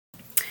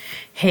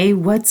Hey,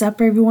 what's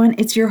up, everyone?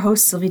 It's your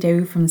host, Sylvie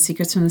Daou from the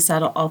Secrets from the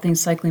Saddle All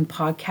Things Cycling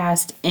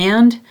podcast.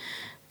 And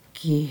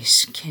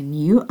geez, can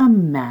you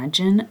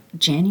imagine?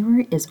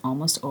 January is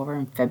almost over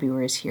and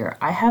February is here.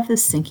 I have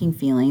this sinking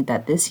feeling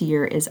that this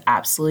year is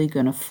absolutely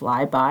going to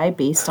fly by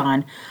based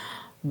on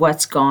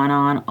what's gone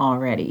on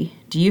already.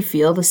 Do you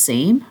feel the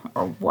same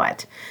or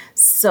what?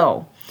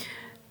 So,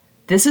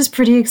 this is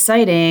pretty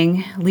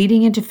exciting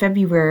leading into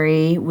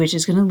February, which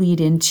is going to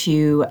lead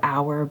into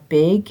our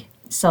big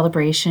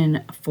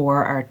celebration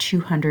for our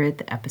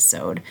 200th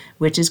episode,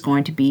 which is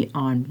going to be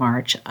on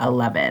March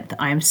 11th.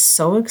 I'm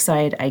so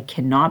excited. I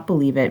cannot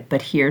believe it.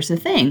 But here's the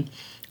thing.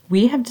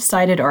 We have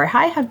decided, or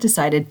I have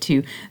decided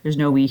to, there's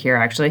no we here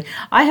actually,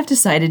 I have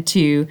decided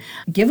to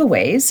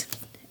giveaways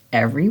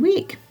every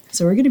week.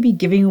 So we're going to be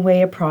giving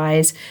away a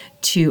prize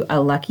to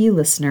a lucky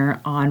listener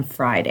on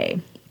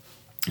Friday.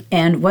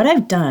 And what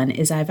I've done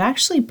is I've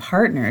actually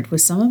partnered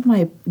with some of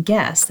my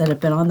guests that have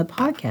been on the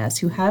podcast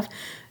who have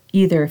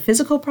either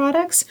physical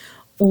products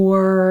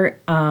or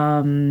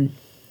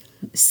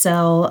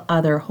sell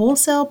other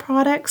wholesale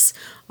products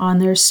on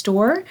their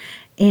store.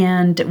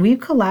 And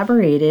we've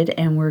collaborated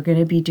and we're going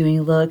to be doing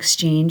a little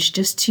exchange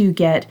just to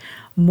get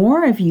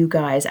more of you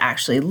guys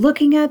actually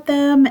looking at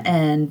them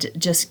and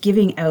just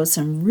giving out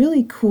some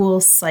really cool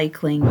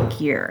cycling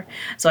gear.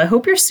 So I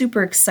hope you're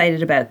super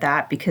excited about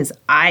that because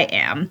I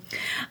am.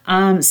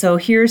 So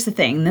here's the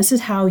thing. This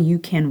is how you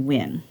can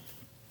win.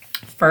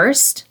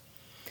 First,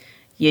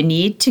 you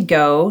need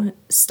to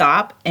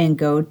stop and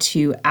go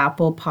to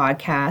Apple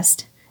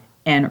Podcast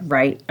and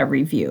write a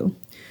review.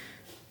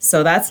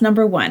 So that's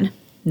number one.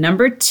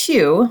 Number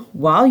two,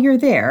 while you're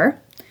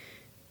there,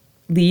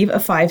 leave a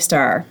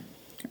 5-star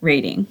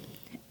rating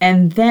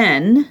and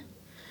then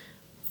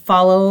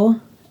follow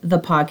the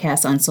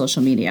podcast on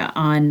social media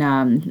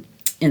on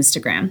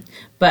Instagram.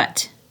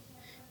 But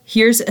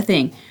here's the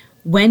thing.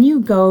 When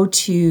you go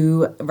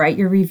to write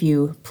your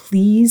review,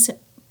 please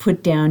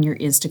put down your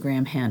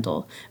Instagram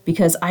handle,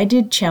 because I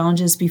did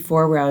challenges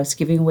before where I was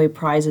giving away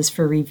prizes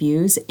for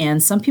reviews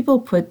and some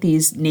people put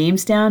these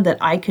names down that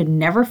I could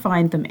never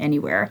find them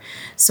anywhere.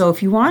 So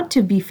if you want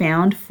to be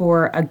found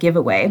for a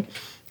giveaway,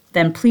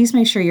 then please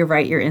make sure you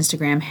write your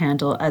Instagram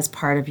handle as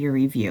part of your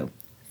review.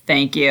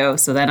 Thank you.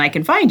 So then I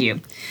can find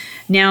you.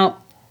 Now,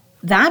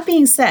 that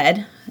being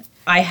said,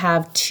 I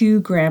have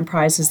 2 grand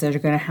prizes that are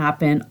going to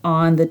happen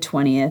on the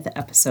 20th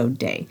episode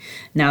day.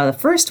 Now, the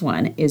first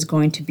one is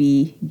going to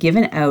be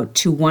given out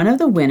to one of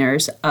the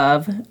winners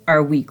of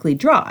our weekly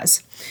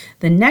draws.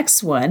 The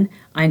next one,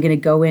 I'm going to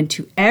go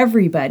into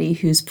everybody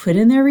who's put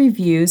in their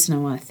reviews, and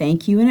I want to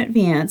thank you in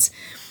advance,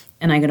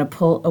 and I'm going to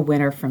pull a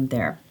winner from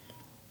there.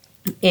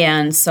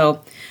 And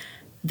so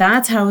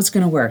that's how it's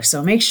going to work.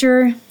 So make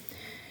sure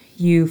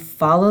you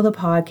follow the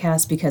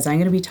podcast because I'm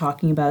going to be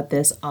talking about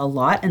this a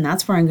lot, and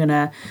that's where I'm going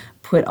to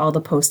put all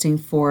the posting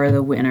for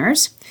the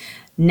winners.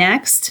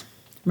 Next,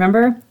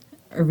 remember,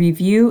 a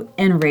review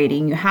and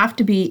rating. You have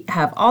to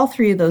have all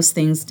 3 of those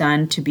things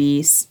done to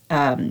be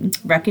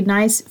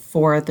recognized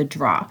for the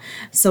draw.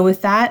 So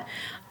with that,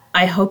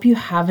 I hope you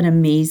have an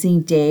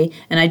amazing day.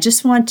 And I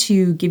just want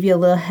to give you a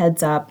little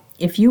heads up.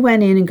 If you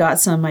went in and got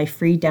some of my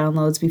free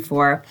downloads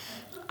before,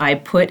 I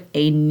put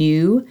a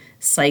new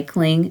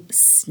cycling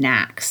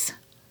snacks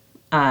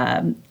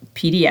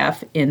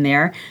PDF in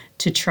there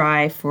to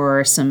try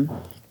for some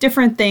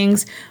different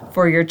things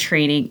for your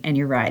training and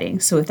your riding.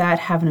 So with that,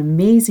 have an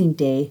amazing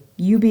day.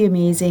 You be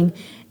amazing,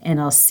 and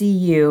I'll see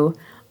you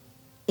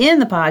in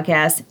the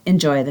podcast.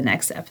 Enjoy the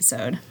next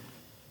episode.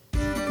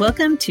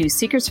 Welcome to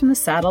Secrets from the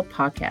Saddle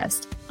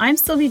podcast. I'm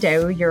Sylvie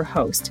Daou, your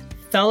host,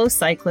 fellow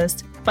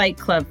cyclist, bike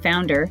club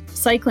founder,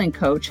 cycling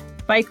coach,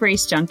 bike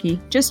race junkie,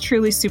 just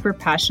truly super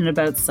passionate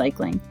about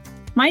cycling.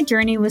 My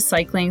journey with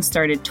cycling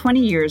started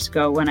 20 years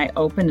ago when I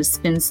opened a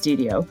spin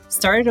studio,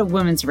 started a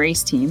women's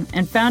race team,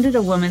 and founded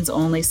a women's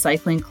only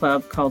cycling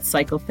club called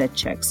Cycle Fit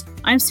Chicks.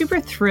 I'm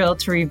super thrilled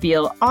to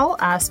reveal all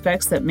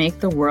aspects that make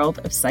the world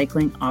of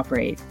cycling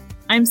operate.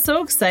 I'm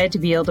so excited to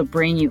be able to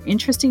bring you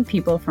interesting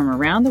people from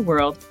around the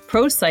world,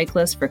 pro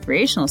cyclists,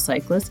 recreational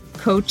cyclists,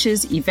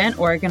 coaches, event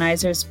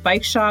organizers,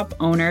 bike shop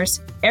owners,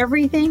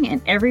 everything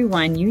and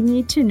everyone you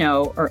need to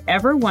know or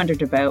ever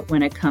wondered about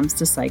when it comes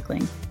to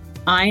cycling.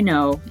 I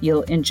know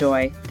you'll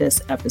enjoy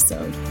this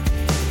episode.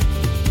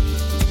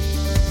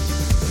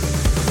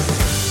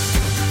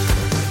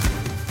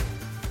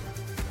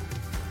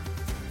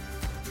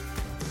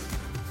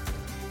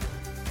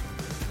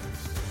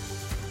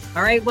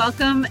 All right,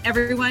 welcome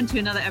everyone to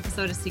another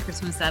episode of Secrets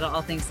from the Saddle,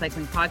 All Things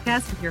Cycling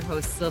podcast with your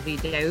host, Sylvie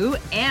Daou.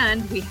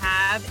 And we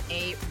have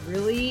a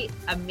really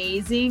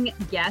amazing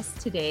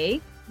guest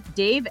today,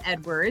 Dave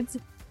Edwards.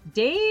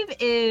 Dave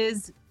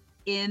is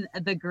in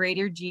the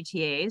greater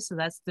GTA, so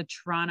that's the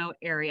Toronto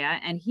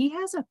area, and he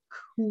has a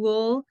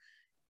cool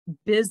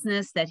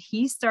business that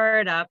he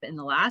started up in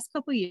the last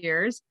couple of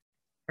years.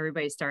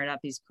 Everybody started up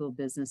these cool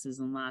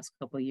businesses in the last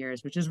couple of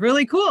years, which is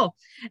really cool.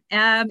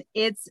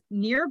 It's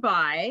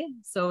Nearby,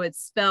 so it's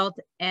spelled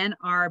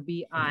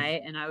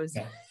NRBI, and I was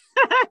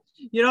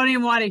You don't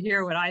even want to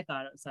hear what I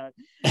thought it said.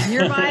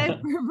 Nearby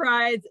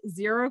provides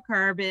zero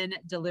carbon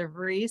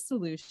delivery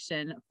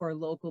solution for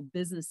local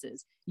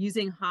businesses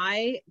using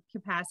high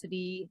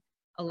capacity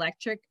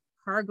electric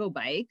cargo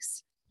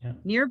bikes. Yeah.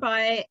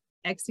 Nearby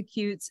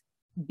executes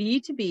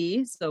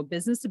B2B, so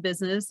business to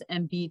business,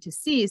 and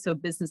B2C, so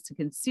business to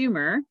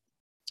consumer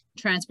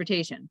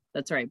transportation.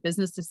 That's right.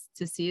 Business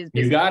to C is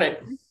business. You got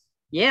it.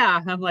 Yeah.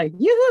 I'm like,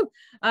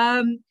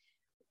 yoo-hoo.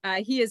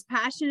 He is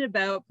passionate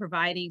about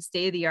providing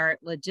state-of-the-art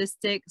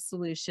logistic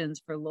solutions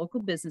for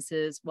local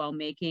businesses while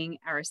making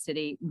our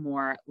city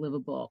more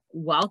livable.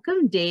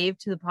 Welcome, Dave,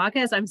 to the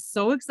podcast. I'm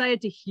so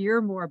excited to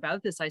hear more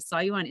about this. I saw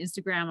you on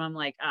Instagram. I'm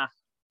like,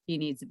 he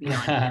needs to be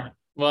on here.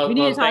 We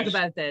need to talk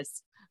about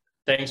this.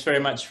 Thanks very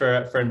much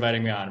for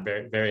inviting me on.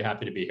 Very, very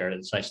happy to be here.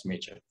 It's nice to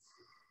meet you.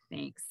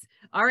 Thanks.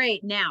 All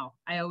right. Now,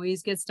 I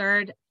always get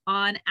started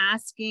on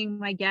asking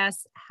my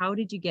guests, how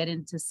did you get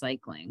into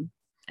cycling?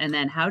 And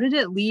then how did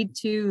it lead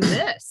to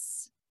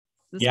this?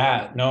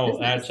 Yeah, no,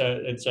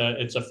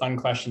 it's a fun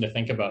question to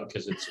think about,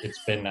 because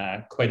it's been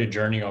quite a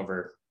journey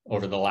over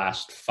the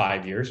last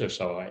 5 years or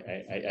so.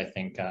 I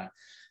think I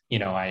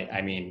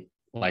mean,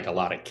 like a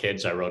lot of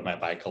kids, I rode my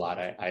bike a lot.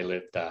 I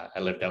lived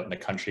out in the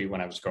country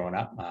when I was growing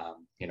up.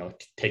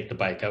 Take the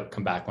bike out,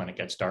 come back when it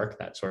gets dark,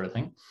 that sort of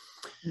thing.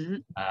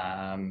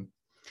 Mm-hmm.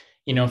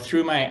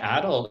 Through my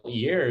adult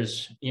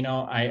years,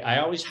 I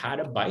always had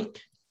a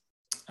bike.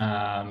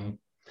 In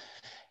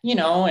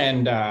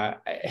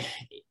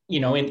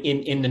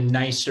the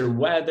nicer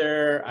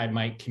weather, I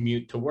might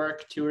commute to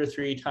work 2 or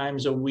 3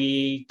 times a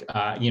week,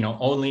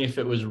 only if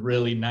it was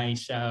really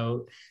nice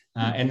out.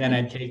 And then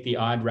I'd take the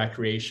odd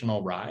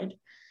recreational ride,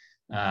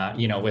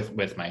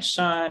 with my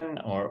son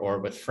or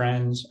with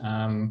friends.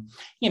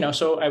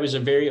 So I was a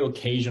very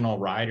occasional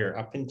rider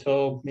up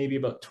until maybe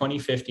about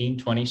 2015,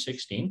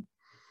 2016.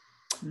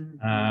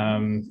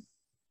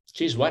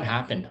 Geez, what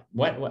happened?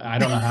 What I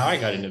don't know how I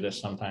got into this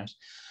sometimes.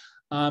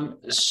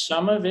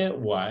 Some of it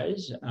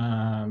was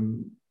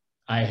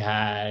I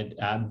had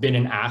been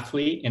an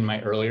athlete in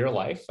my earlier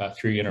life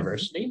through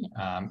university.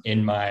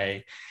 In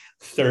my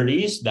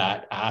 30s,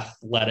 that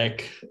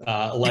athletic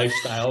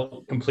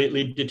lifestyle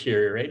completely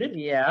deteriorated.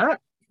 Yeah.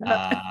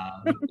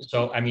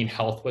 So, I mean,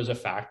 health was a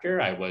factor.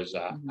 I was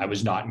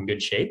not in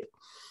good shape.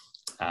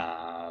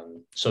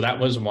 So that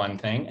was one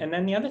thing. And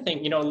then the other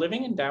thing,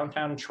 living in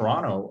downtown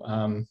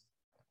Toronto,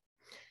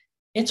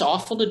 it's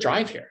awful to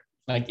drive here.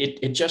 Like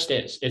it just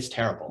is. It's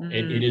terrible.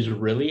 It is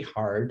really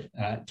hard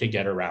to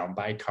get around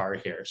by car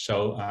here.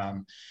 So, I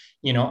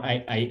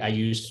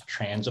used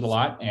transit a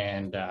lot,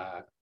 and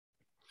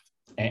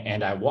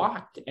I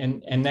walked,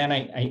 and then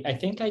I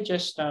think I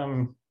just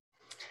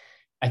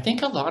I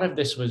think a lot of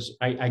this was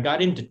I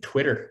got into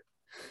Twitter,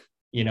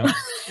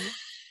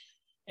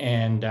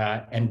 and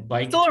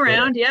bike still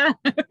around, Twitter.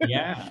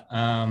 Yeah.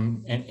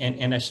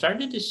 And I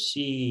started to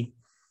see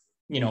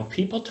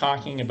people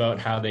talking about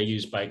how they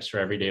use bikes for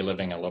everyday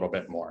living a little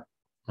bit more,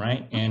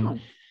 right? And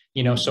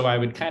so I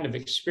would kind of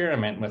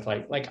experiment with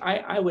like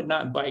I would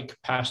not bike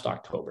past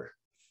October.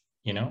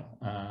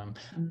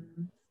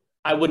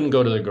 I wouldn't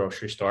go to the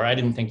grocery store. I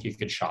didn't think you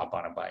could shop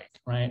on a bike,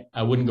 right?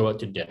 I wouldn't go out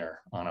to dinner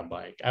on a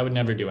bike. I would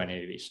never do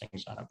any of these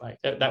things on a bike.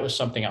 That was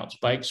something else.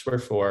 Bikes were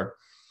for,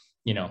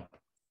 a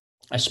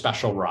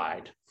special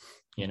ride,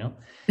 the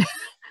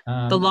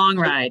long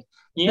ride,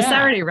 the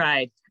Saturday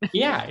ride.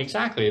 Yeah,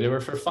 exactly. They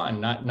were for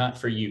fun, not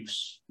for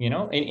use,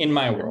 in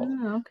my world.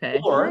 Okay.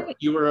 Or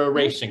you were a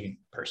racing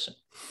person,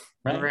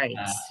 right? Right.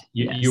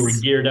 You were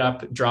geared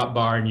up, drop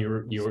bar, and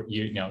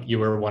you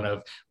were one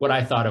of what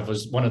I thought of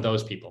was one of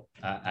those people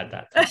at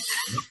that time.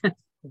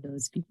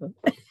 Those people.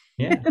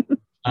 Yeah.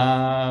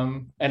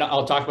 And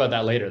I'll talk about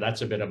that later.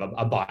 That's a bit of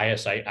a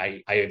bias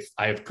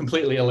I've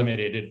completely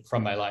eliminated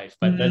from my life,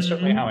 but that's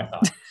certainly how I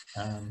thought.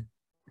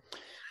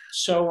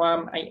 So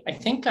I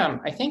think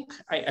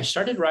I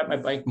started to ride my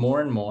bike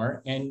more and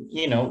more, and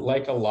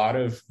like a lot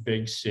of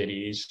big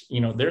cities,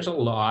 there's a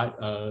lot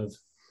of,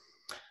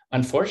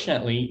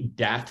 unfortunately,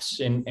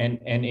 deaths and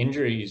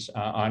injuries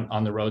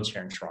on the roads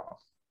here in Toronto.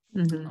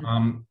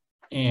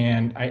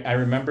 And I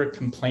remember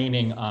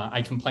complaining.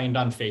 I complained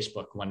on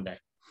Facebook one day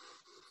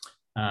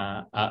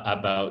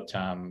about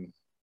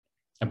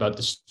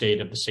the state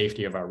of the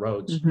safety of our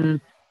roads.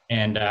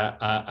 And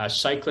a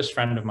cyclist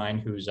friend of mine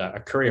who's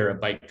a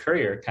bike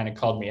courier, kind of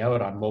called me out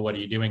on, well, what are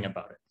you doing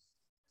about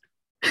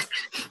it?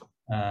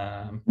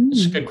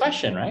 It's a good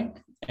question, right?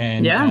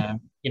 And,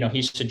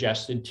 he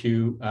suggested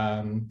to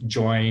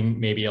join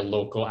maybe a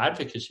local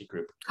advocacy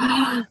group.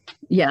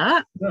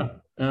 Yeah.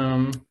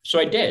 So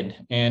I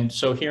did. And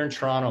so here in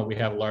Toronto, we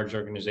have a large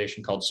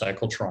organization called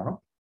Cycle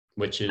Toronto,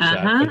 which is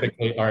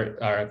typically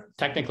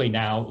technically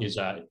now is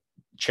a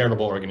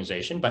charitable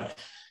organization, but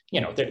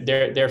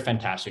they're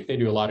fantastic. They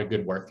do a lot of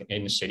good work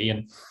in the city,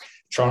 and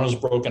Toronto's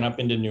broken up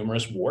into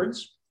numerous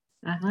wards,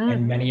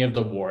 and many of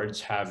the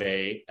wards have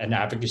an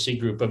advocacy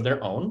group of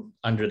their own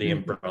under the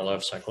umbrella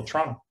of Cycle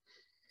Toronto.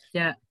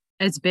 Yeah,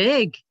 it's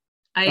big.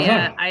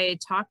 I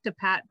talked to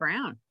Pat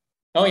Brown.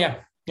 Oh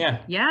yeah.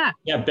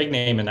 Big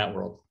name in that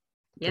world.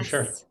 Yes.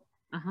 For sure.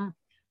 Uh-huh.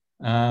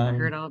 I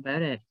heard Um, all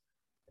about it.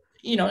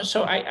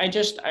 so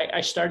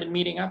I started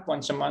meeting up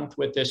once a month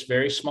with this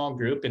very small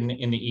group in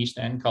the East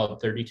End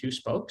called 32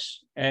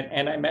 Spokes,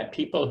 and I met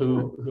people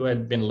who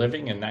had been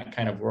living in that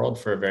kind of world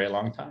for a very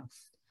long time,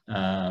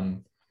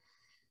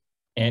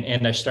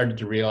 and I started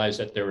to realize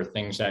that there were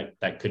things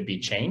that could be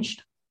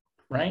changed,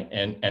 right,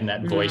 and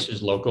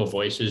that local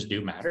voices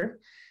do matter,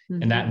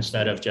 and that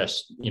instead of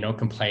just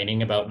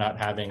complaining about not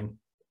having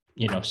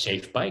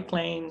safe bike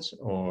lanes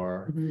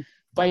or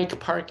bike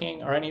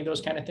parking or any of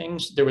those kind of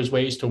things, there was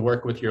ways to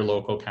work with your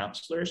local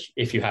counselors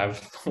if you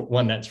have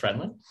one that's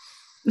friendly.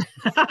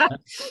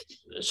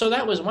 So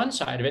that was one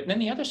side of it. And then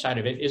the other side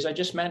of it is I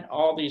just met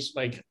all these,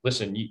 like,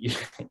 listen,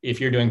 if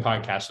you're doing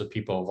podcasts with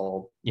people of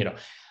all,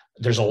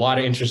 there's a lot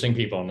of interesting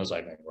people in the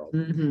cycling world.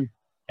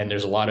 And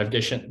there's a lot of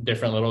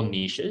different little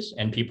niches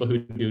and people who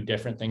do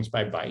different things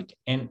by bike.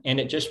 And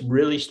it just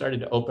really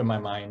started to open my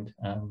mind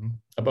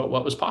about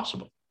what was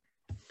possible.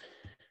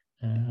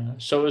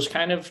 So it was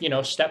kind of,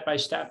 step by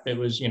step, it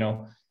was,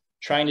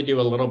 trying to do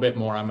a little bit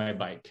more on my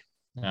bike,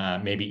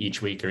 maybe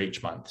each week or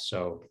each month.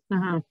 So,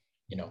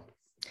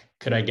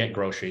 could I get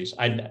groceries?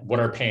 What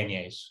are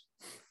panniers?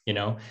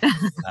 Can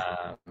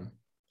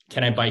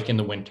I bike in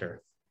the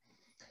winter?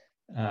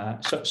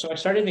 So I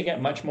started to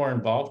get much more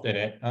involved in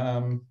it.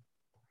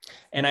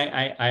 And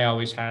I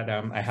always had,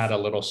 I had a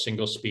little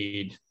single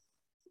speed,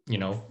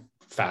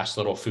 fast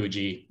little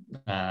Fuji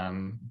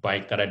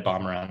bike that I'd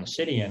bomb around the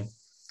city in.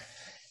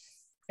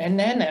 And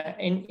then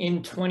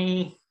in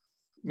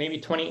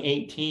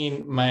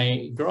 2018,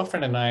 my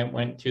girlfriend and I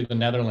went to the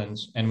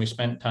Netherlands and we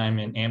spent time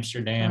in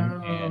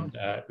Amsterdam and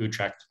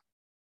Utrecht.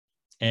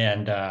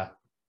 And I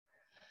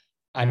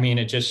mean,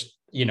 it just,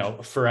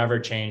 forever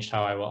changed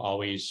how I will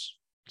always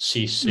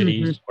see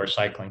cities or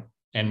cycling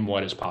and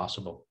what is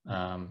possible.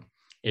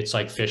 It's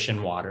like fish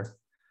in water,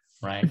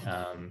 right?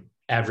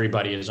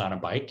 Everybody is on a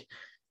bike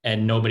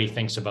and nobody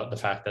thinks about the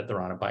fact that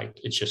they're on a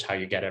bike. It's just how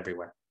you get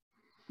everywhere.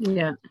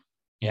 Yeah.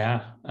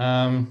 Yeah.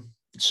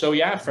 So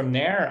yeah, from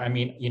there, I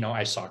mean,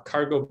 I saw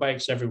cargo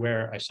bikes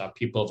everywhere. I saw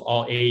people of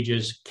all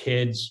ages,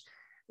 kids.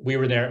 We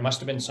were there. It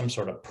must have been some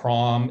sort of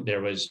prom.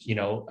 There was,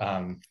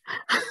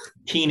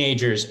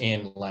 teenagers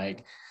in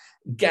like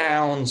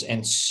gowns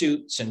and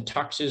suits and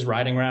tuxes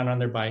riding around on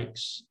their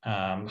bikes,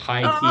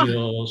 high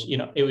heels,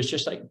 it was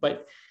just like,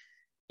 but,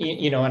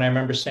 and I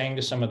remember saying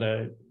to some of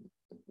the,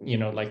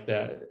 like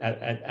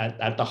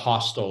at the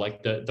hostel,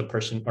 like the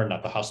person, or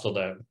not the hostel,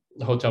 the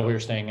hotel we were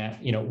staying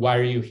at, why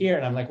are you here?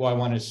 And I'm like, well, I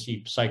want to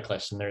see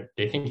cyclists. And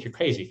they think you're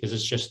crazy because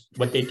it's just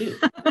what they do.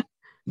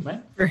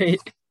 Right. Right.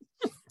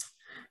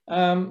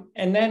 And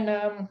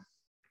then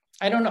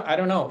I don't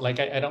know. Like,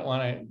 I don't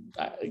want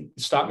to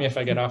stop me if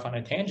I get off on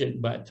a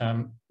tangent, but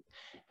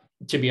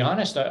to be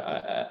honest,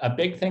 a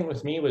big thing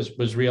with me was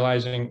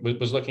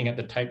looking at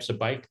the types of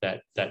bike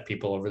that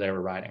people over there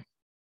were riding.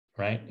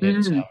 Right.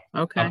 It's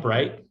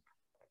upright,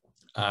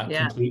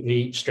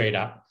 completely straight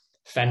up,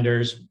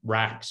 fenders,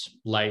 racks,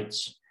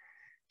 lights,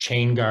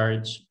 chain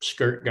guards,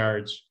 skirt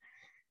guards,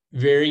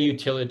 very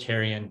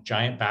utilitarian,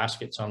 giant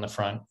baskets on the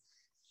front.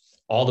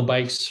 All the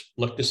bikes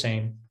look the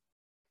same.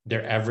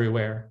 They're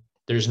everywhere.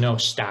 There's no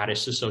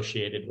status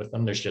associated with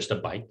them. There's just a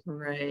bike.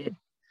 Right.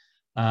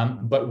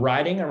 But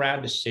riding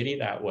around the city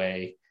that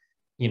way,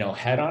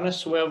 head on a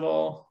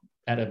swivel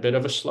at a bit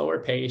of a slower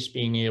pace,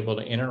 being able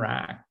to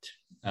interact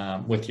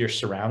with your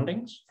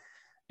surroundings,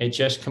 it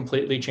just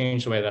completely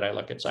changed the way that I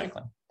look at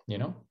cycling,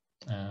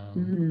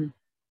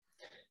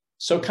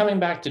 So coming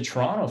back to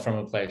Toronto from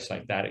a place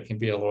like that, it can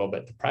be a little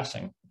bit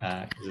depressing.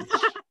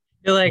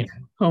 You're like,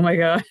 oh my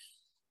God.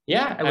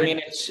 Yeah, I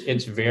mean,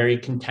 it's very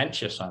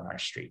contentious on our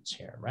streets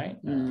here, right?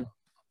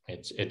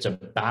 It's a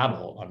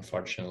battle,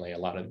 unfortunately, a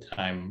lot of the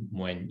time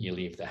when you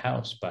leave the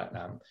house. But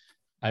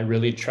I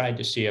really tried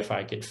to see if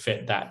I could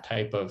fit that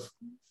type of,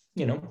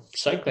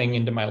 cycling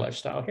into my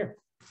lifestyle here.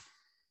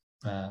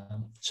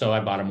 So I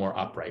bought a more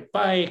upright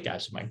bike,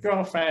 as my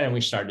girlfriend, and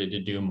we started to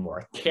do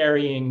more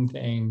carrying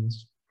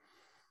things,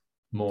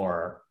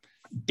 more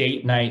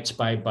date nights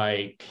by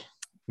bike,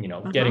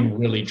 getting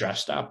really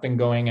dressed up and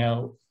going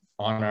out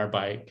on our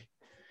bike.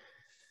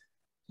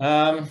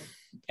 And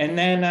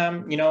then,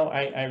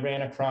 I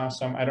ran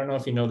across I don't know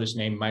if you know this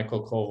name,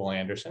 Michael Koval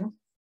Anderson.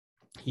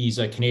 He's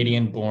a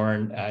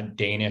Canadian-born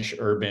Danish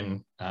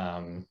urban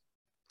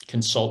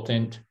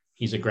consultant.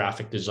 He's a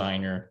graphic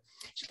designer.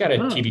 He's got a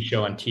TV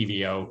show on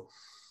TVO.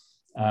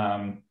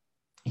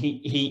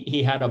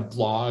 He had a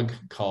blog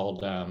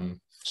called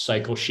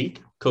Cycle Chic.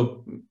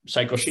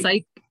 Cycle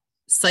Chic.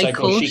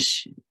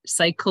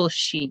 Cycle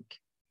Chic.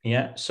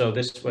 Yeah. So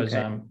this was,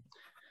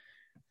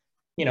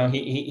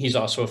 he's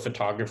also a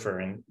photographer.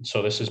 And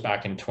so this is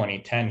back in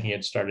 2010, he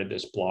had started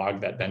this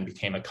blog that then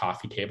became a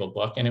coffee table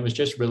book. And it was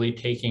just really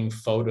taking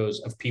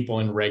photos of people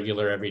in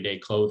regular everyday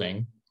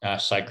clothing,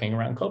 cycling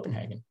around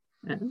Copenhagen.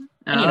 And,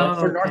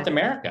 for North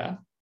America,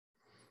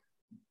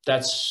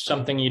 that's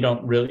something you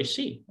don't really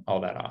see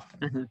all that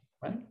often.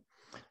 Right.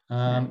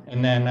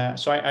 And then,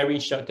 so I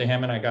reached out to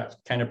him and I got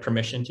kind of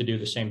permission to do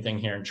the same thing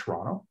here in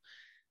Toronto.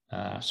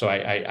 So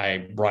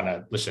I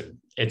run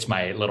it's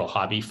my little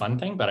hobby fun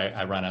thing, but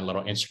I run a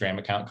little Instagram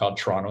account called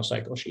Toronto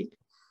Cycle Chic.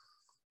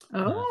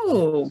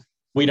 Oh,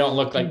 we don't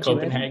look like enjoy it.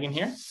 Copenhagen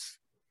here.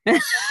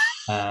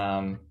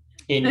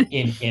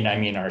 In I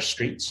mean our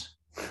streets,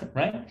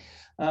 right?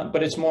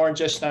 But it's more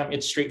just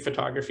it's street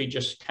photography,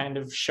 just kind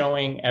of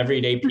showing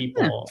everyday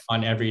people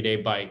on everyday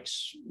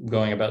bikes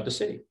going about the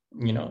city.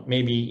 You know,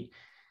 maybe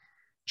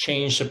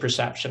change the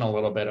perception a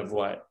little bit of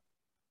what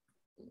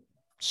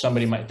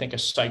somebody might think a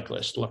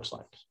cyclist looks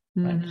like.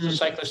 Right? Because a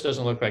cyclist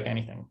doesn't look like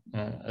anything.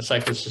 A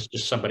cyclist is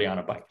just somebody on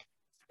a bike.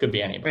 Could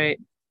be anybody. Right.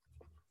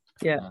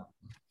 Yeah.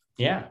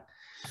 Yeah.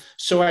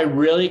 So I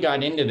really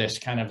got into this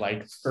kind of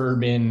like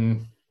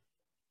urban,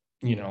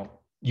 you know,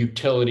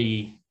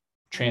 utility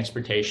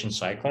transportation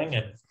cycling.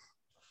 And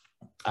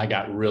I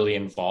got really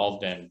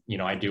involved in, you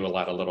know, I do a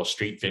lot of little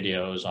street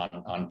videos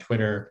on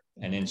Twitter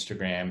and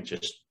Instagram,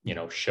 just, you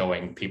know,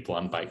 showing people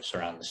on bikes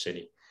around the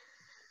city.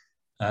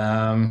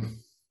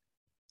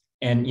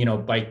 And, you know,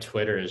 bike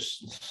Twitter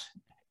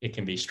it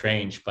can be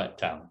strange,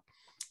 but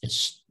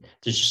there's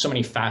just so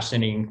many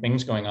fascinating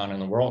things going on in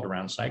the world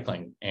around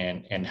cycling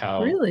and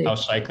how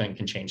cycling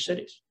can change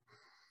cities.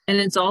 And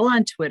it's all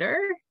on Twitter?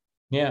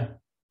 Yeah.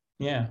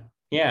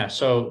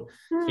 So,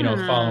 you know,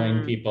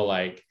 following people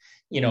like,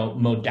 you know,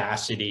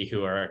 Modacity,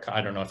 who are,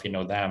 I don't know if you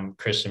know them,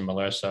 Chris and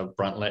Melissa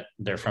Bruntlett,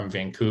 they're from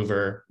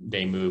Vancouver.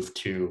 They moved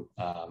to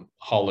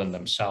Holland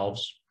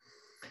themselves,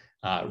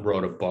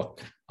 wrote a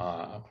book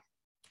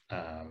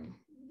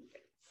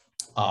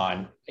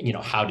on, you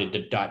know, how did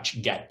the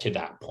Dutch get to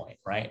that point,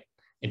 right?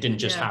 It didn't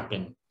just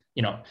happen,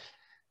 you know,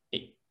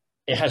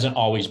 it hasn't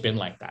always been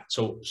like that.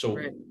 So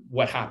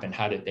what happened?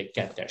 How did they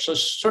get there? So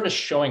sort of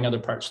showing other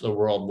parts of the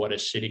world what a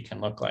city can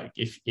look like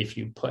if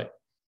you put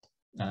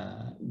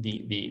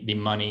the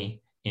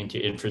money into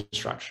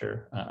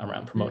infrastructure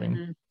around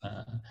promoting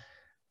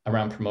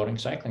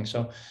cycling.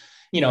 So,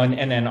 you know,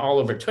 and then all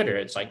over Twitter,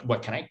 it's like,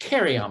 what can I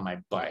carry on my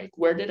bike?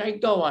 Where did I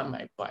go on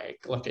my bike?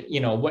 Look at,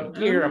 you know, what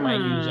gear am I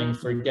using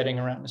for getting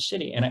around the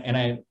city? And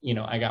I, you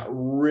know, I got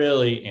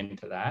really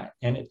into that.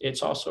 And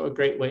it's also a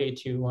great way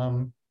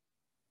to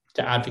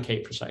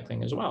advocate for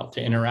cycling as well,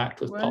 to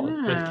interact with with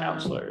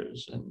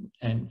counselors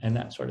and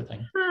that sort of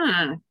thing.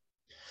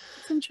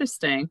 It's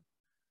interesting.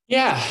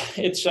 Yeah,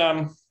 it's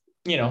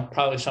you know,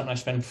 probably something I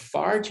spend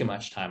far too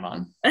much time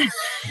on.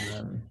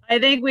 I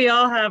think we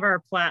all have our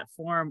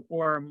platform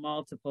or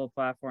multiple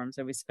platforms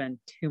that we spend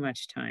too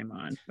much time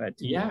on. But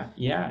it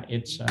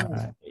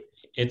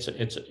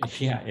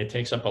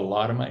takes up a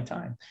lot of my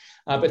time.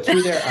 But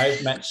through there,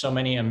 I've met so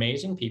many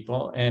amazing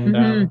people,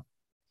 and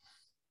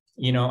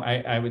you know,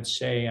 I would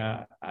say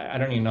I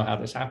don't even know how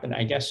this happened.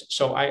 I guess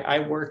so. I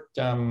worked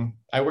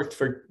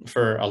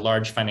for a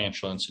large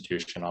financial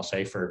institution, I'll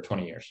say, for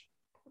 20 years.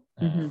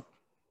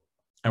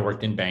 I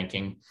worked in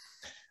banking.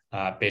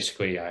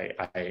 Basically,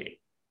 I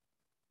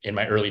in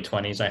my early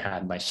 20s, I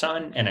had my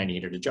son and I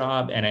needed a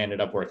job, and I ended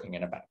up working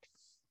in a bank.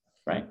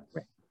 Right.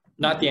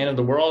 Not the end of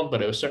the world,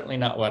 but it was certainly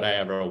not what I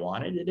ever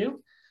wanted to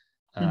do.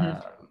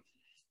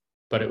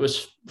 But it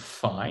was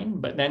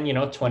fine. But then, you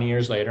know, 20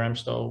 years later, I'm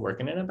still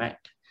working in a bank,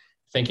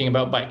 thinking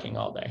about biking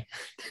all day.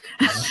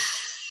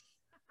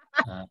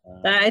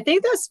 I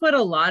think that's what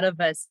a lot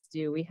of us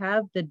do. We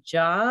have the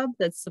job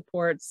that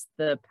supports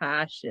the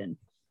passion.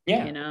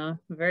 Yeah. You know,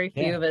 very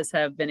few of us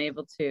have been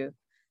able to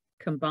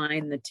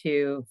combine the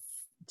two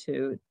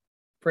to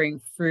bring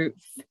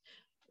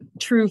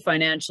true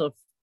financial,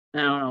 I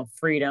don't know,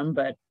 freedom,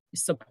 but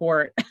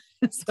support.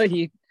 So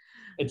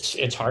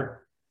it's hard.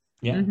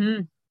 Yeah.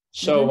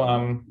 So,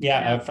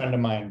 a friend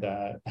of mine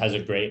has a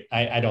great,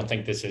 I don't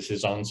think this is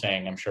his own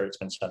saying, I'm sure it's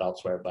been said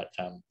elsewhere, but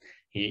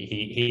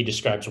he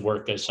describes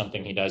work as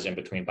something he does in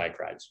between bike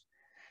rides.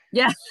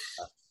 Yeah.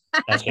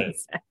 That's it.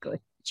 Exactly.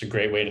 It's a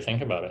great way to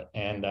think about it.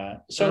 And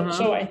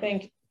so I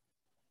think,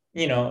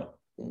 you know,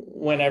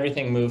 when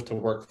everything moved to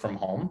work from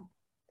home,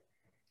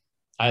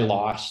 I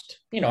lost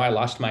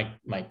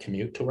my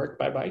commute to work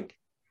by bike.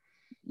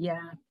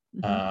 Yeah.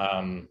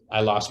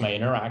 I lost my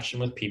interaction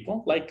with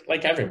people, like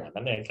everyone.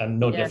 I mean, I'm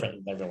no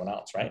different than everyone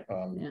else, right?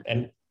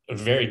 And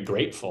very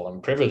grateful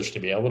and privileged to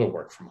be able to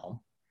work from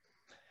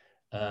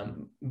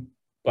home.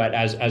 But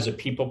as a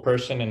people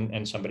person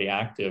and somebody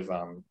active,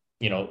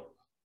 you know,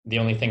 the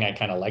only thing I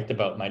kind of liked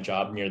about my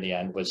job near the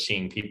end was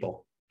seeing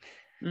people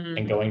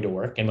and going to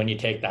work. And when you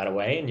take that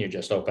away and you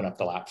just open up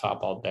the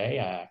laptop all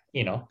day,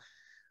 you know,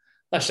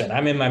 listen,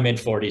 I'm in my mid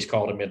 40s,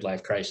 called a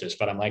midlife crisis,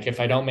 but I'm like, if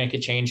I don't make a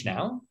change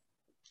now,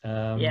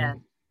 I'm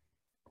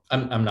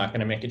not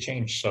going to make a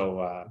change. So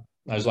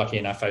I was lucky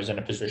enough, I was in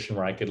a position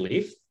where I could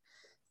leave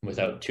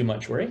without too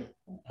much worry.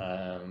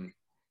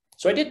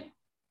 So I did.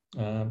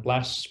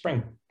 Last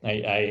spring,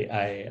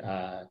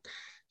 I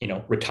you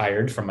know,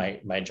 retired from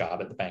my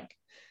job at the bank,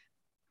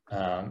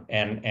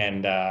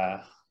 and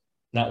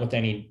not with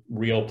any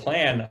real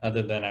plan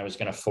other than I was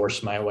going to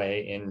force my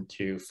way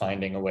into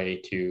finding a way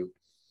to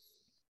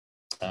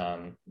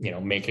you know,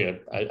 make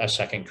a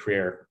second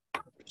career,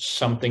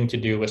 something to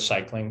do with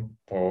cycling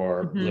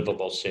or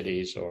livable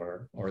cities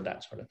or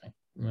that sort of thing.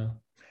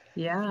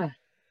 Yeah.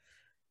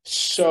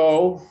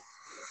 So,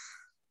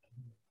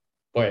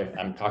 boy,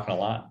 I'm talking a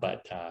lot,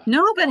 but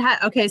No,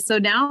 but okay, so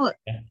now,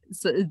 yeah.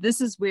 so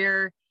this is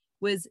where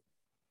was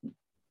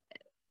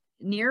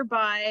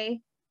nearby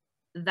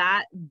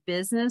that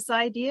business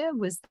idea?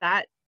 Was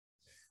that,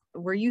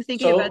 were you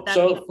thinking about that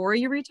So before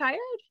you retired?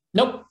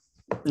 nope,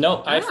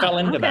 nope. I Ah, fell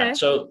into that. okay.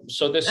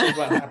 So this is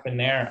what happened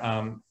there.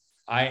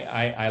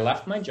 I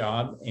left my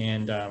job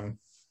and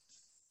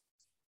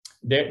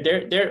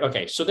they're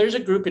okay. So there's a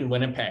group in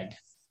Winnipeg.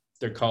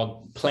 They're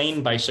called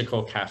Plain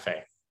Bicycle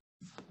Cafe.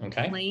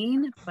 Okay.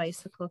 Plain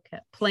bicycle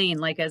plane,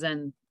 like as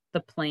in the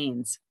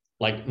planes.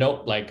 Like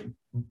nope, like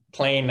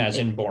plain as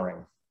Like, in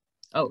boring.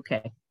 oh,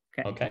 okay.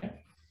 Okay. Okay.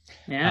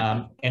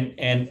 Yeah,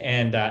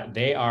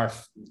 They are,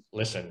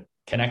 listen,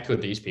 connect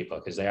with these people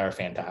because they are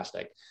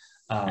fantastic.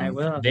 I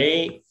will.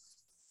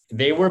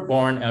 They were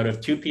born out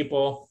of two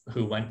people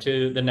who went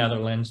to the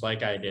Netherlands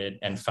like I did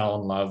and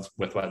fell in love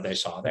with what they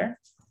saw there.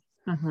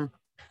 Uh-huh.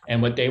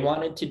 And what they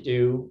wanted to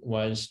do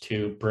was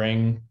to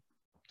bring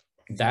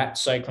that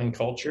cycling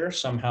culture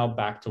somehow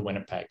back to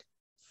Winnipeg.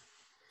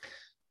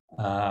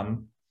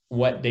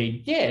 What they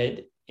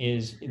did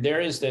is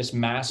there is this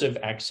massive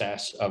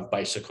excess of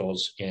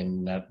bicycles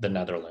in the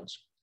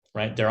Netherlands,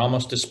 right? They're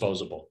almost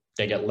disposable.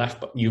 They get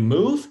left, you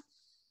move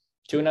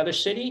to another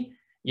city,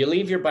 you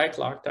leave your bike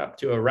locked up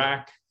to a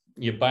rack,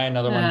 you buy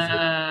another one for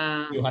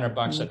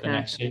 $200 at the Okay.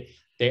 next city.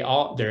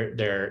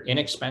 They're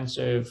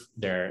inexpensive.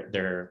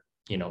 They're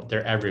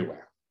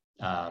everywhere.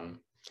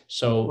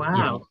 So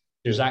Wow.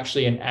 there's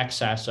actually an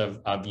excess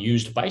of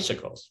used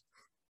bicycles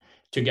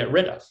to get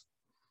rid of.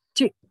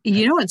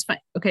 You know what's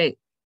funny? Okay,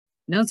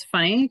 no, it's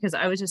funny because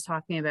I was just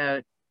talking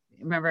about.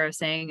 Remember, I was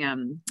saying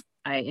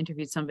I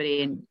interviewed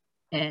somebody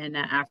in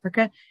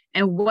Africa,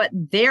 and what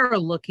they're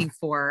looking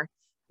for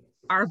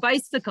are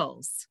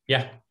bicycles,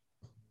 Yeah,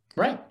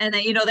 right. and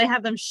then they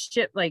have them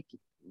shipped like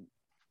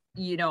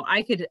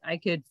I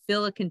could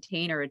fill a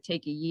container, it'd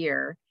take a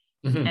year,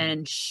 Mm-hmm.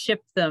 and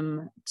ship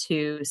them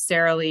to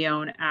Sierra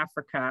Leone,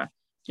 Africa,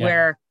 Yeah,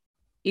 where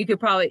you could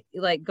probably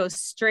like go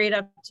straight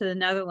up to the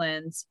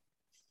Netherlands,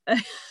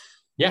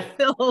 yeah.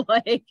 fill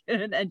like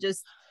and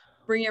just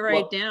bring it right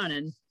Well, down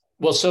and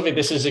well, Sylvie,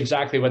 this is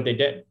exactly what they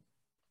did.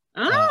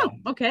 oh, Yeah,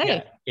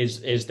 okay.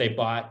 is they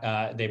bought.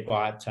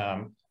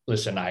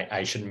 Listen,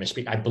 I shouldn't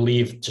misspeak. I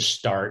believe to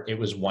start it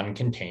was one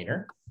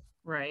container.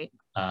 Right.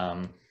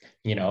 Um,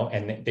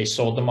 and they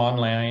sold them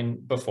online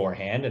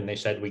beforehand, and they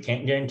said we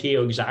can't guarantee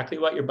you exactly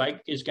what your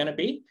bike is going to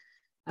be,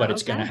 but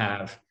it's going to Okay.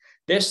 have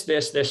this,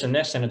 and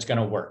this, and it's going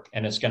to work,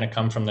 and it's going to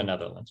come from the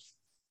Netherlands.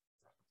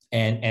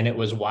 And it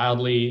was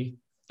wildly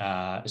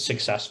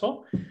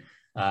successful.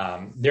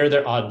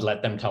 I'd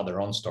let them tell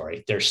their own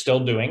story. They're still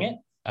doing it.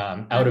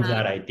 Out of Uh-huh.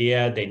 that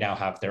idea, they now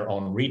have their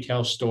own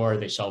retail store.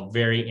 They sell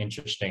very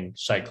interesting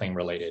cycling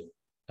related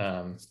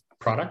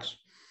products.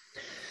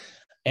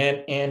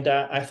 And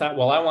I thought,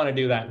 well, I want to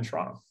do that in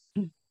Toronto.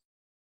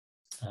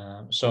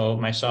 So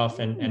myself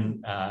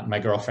and my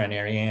girlfriend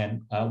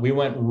Ariane, we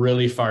went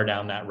really far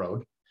down that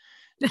road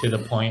to the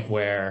point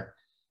where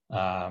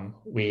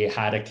we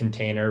had a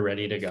container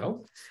ready to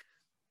go.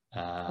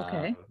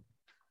 Okay.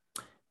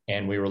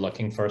 And we were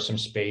looking for some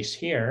space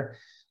here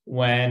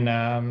when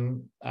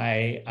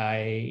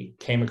I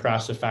came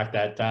across the fact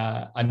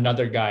that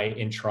another guy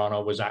in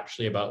Toronto was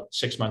actually about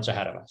 6 months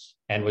ahead of us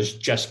and was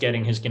just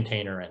getting his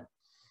container in.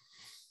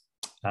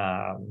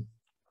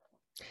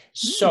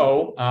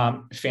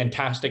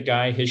 Fantastic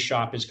guy. His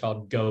shop is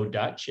called Go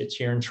Dutch. It's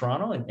here in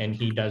Toronto, and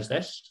he does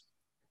this.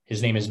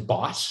 His name is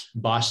Boss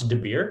De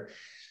Beer.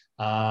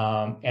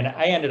 And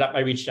I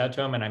reached out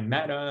to him and I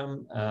met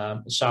him,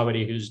 saw what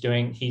he was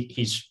doing.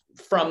 He's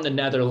from the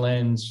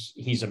Netherlands.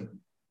 He's a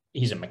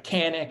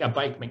mechanic, a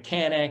bike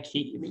mechanic.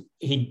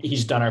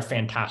 He's done a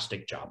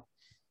fantastic job.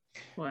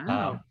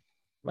 Wow.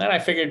 And I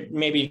figured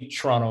maybe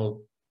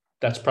Toronto,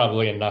 that's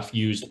probably enough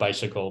used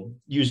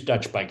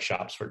Dutch bike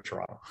shops for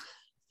Toronto.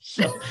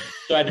 So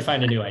I had to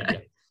find a new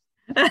idea.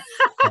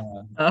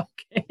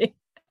 Okay.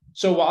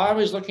 So while I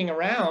was looking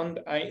around,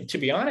 to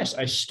be honest,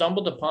 I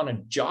stumbled upon a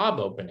job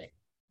opening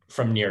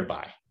from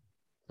nearby.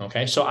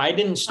 Okay. So I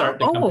didn't start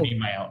the company on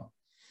my own.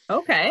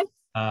 Okay.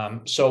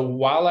 So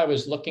while I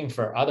was looking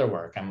for other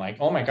work, I'm like,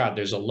 oh my God,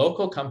 there's a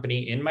local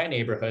company in my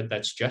neighborhood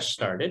that's just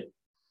started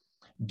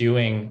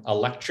doing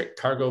electric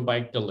cargo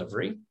bike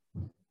delivery,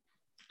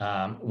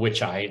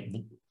 which I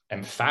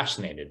am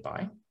fascinated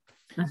by.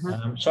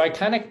 So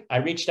I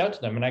reached out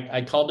to them and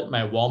I called it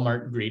my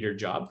Walmart greeter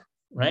job,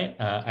 right?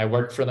 I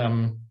worked for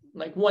them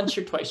like once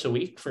or twice a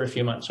week for a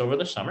few months over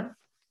the summer.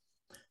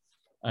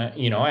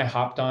 I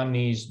hopped on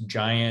these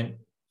giant,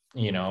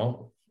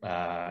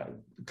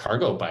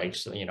 cargo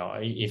bikes.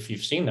 If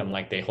you've seen them,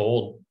 like they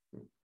hold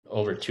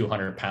over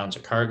 200 pounds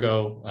of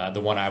cargo.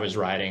 The one I was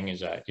riding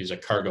is a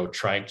cargo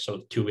trike,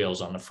 so 2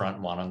 wheels on the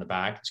front, one on the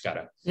back. It's got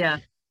a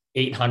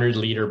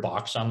 800-liter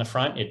box on the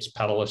front. It's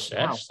pedal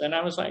assist, wow. And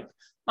I was like,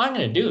 I'm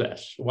going to do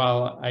this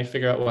while I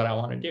figure out what I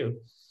want to do.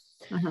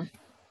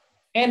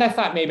 And I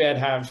thought maybe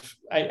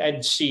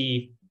I'd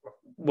see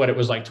what it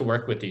was like to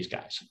work with these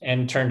guys,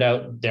 and turned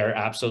out they're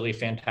absolutely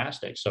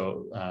fantastic.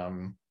 So,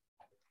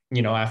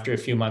 after a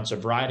few months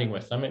of riding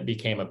with them, it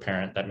became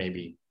apparent that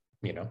maybe,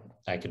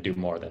 I could do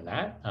more than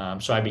that.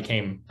 So I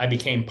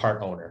became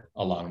part owner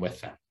along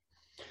with them.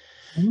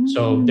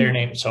 So their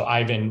name, so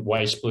Ivan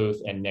Weisbluth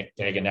and Nick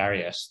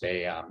Daganarias,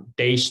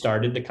 they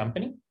started the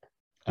company.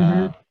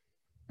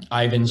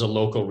 Ivan's a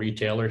local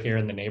retailer here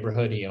in the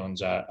neighborhood. He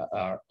owns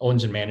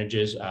and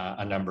manages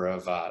a number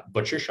of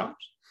butcher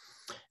shops.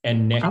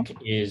 And Nick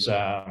is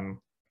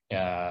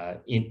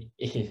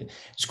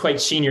he's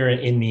quite senior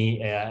in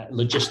the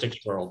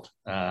logistics world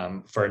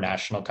for a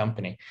national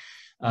company.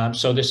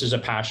 So this is a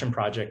passion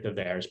project of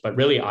theirs. But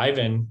really,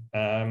 Ivan,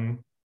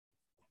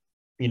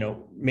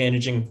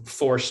 managing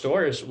 4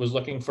 stores, was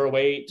looking for a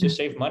way to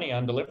save money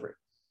on delivery.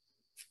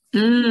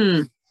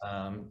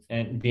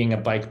 And being a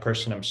bike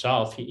person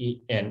himself,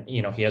 he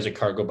has a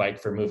cargo bike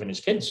for moving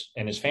his kids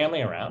and his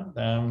family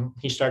around.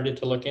 He started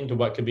to look into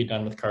what could be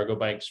done with cargo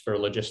bikes for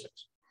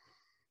logistics.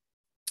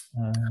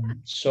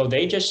 So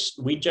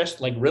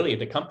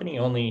the company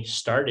only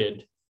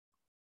started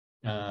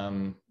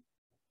in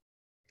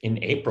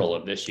April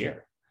of this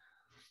year.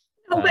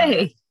 No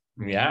way.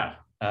 Yeah.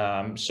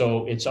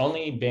 So it's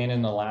only been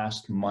in the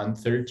last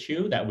month or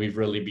two that we've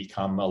really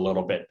become a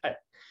little bit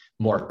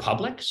more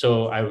public.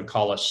 So I would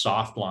call a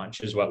soft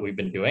launch is what we've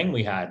been doing.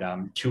 We had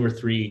 2 or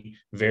 3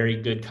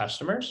 very good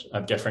customers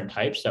of different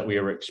types that we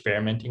were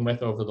experimenting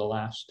with over the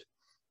last,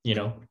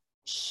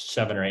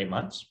 7 or 8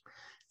 months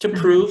to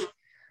prove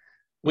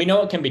we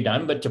know it can be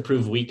done, but to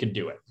prove we could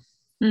do it.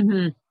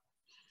 And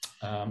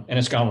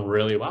it's gone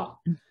really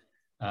well.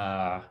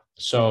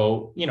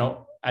 So,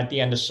 at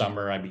the end of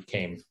summer,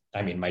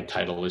 my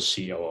title is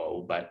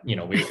COO, but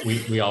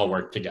we all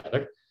work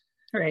together.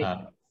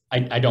 Right.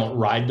 I don't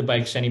ride the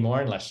bikes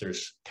anymore unless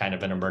there's kind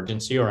of an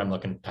emergency or I'm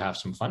looking to have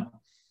some fun.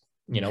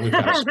 We've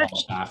got a small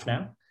staff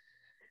now.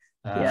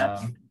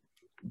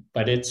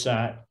 But it's,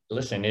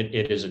 listen,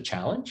 it is a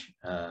challenge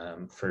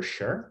for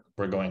sure.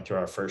 We're going through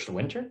our first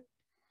winter.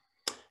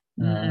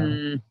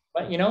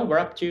 But we're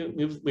up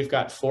to, we've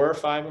got 4 or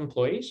 5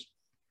 employees.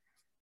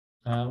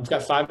 We've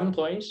got 5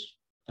 employees.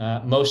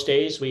 Most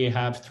days we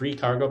have 3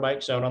 cargo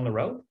bikes out on the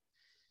road.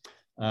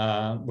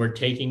 We're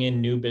taking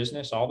in new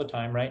business all the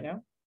time right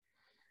now.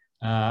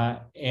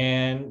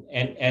 And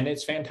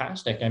it's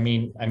fantastic.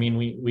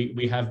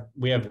 We have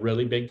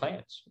really big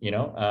plans,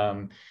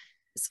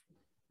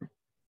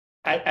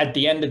 at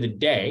the end of the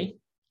day,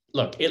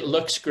 look, it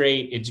looks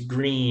great. It's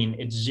green,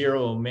 it's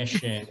zero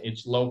emission,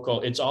 it's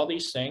local, it's all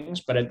these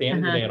things. But at the end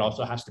of the day, it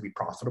also has to be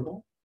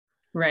profitable.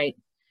 Right.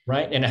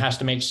 Right. And it has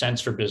to make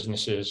sense for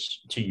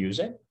businesses to use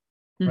it.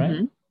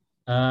 Right.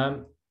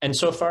 And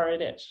so far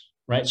it is.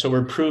 Right. So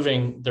we're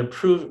proving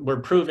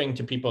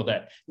to people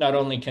that not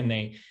only can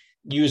they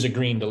use a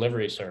green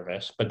delivery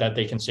service, but that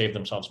they can save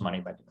themselves money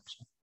by doing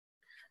so.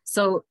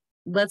 So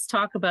let's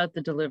talk about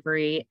the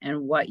delivery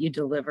and what you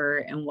deliver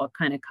and what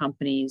kind of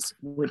companies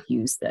would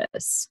use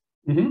this.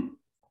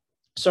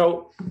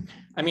 So,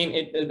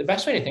 the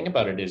best way to think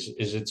about it is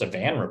it's a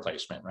van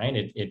replacement,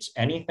 right? It's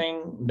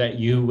anything that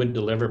you would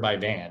deliver by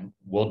van,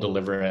 we'll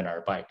deliver in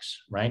our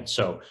bikes, right?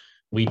 So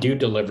we do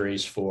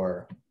deliveries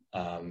for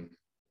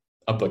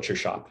a butcher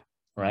shop,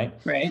 right?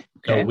 Right.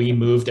 So we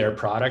move their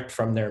product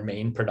from their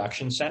main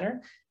production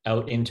center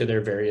out into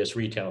their various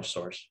retail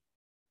stores.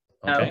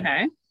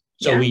 Okay.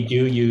 So we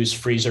do use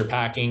freezer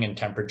packing and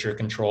temperature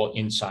control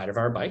inside of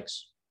our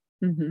bikes.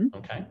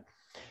 Okay.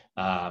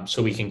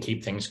 So we can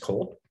keep things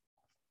cold.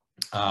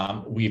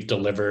 We've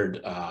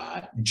delivered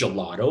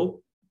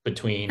gelato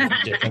between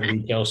different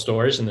retail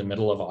stores in the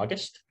middle of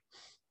August.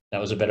 That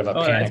was a bit of a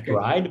panic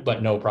ride,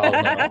 but no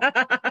problem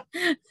at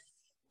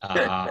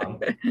all.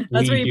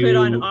 That's what you put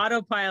on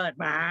autopilot.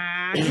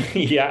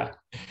 Yeah.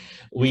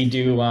 We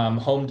do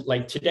home,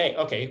 like today.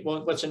 Okay,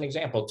 well, what's an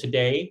example?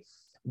 Today,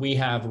 we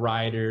have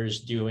riders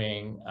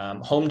doing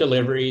home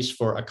deliveries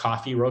for a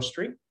coffee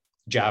roastery,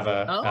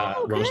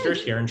 Java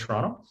Roasters here in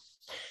Toronto.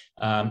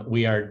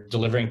 We are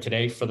delivering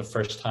today for the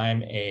first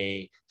time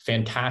a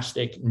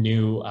fantastic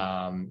new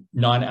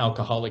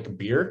non-alcoholic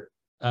beer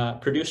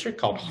producer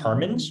called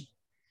Harmons.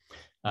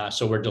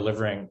 So we're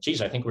delivering,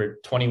 I think we're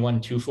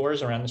 21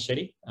 2-4s around the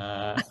city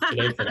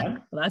today for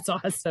them. Well, that's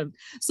awesome.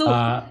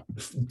 So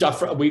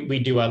we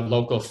do a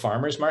local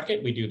farmers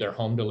market. We do their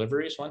home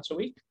deliveries once a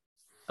week.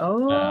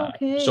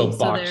 Okay. So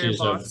boxes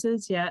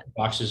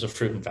of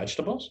fruit and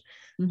vegetables.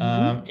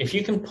 If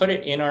you can put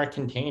it in our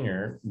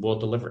container, we'll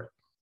deliver it.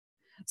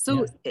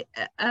 So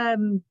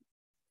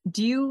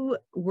do you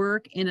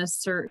work in a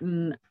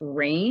certain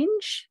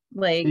range,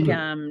 like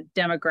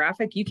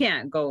demographic? You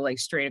can't go like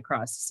straight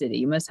across the city.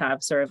 You must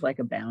have sort of like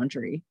a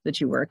boundary that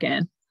you work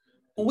in.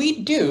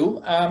 We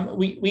do.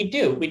 We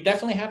do. We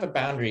definitely have a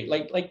boundary.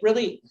 Like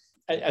really,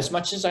 as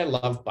much as I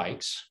love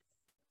bikes,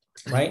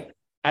 right?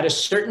 At a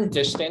certain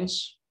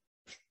distance,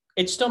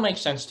 it still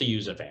makes sense to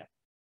use a van,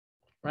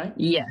 right?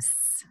 Yes.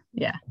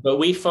 Yeah. But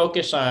we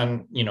focus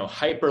on,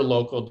 hyper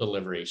local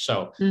delivery.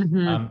 So we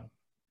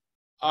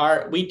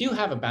do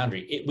have a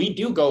boundary. We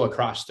do go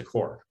across the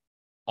core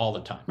all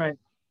the time. Right.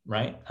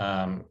 right?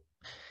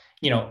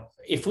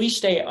 If we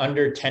stay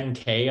under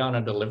 10K on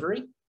a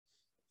delivery,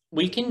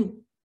 we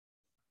can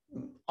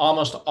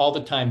almost all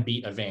the time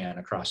beat a van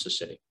across the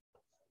city.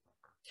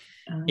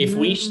 If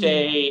we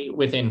stay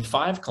within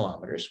 5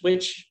 kilometers,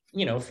 which,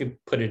 if you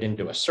put it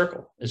into a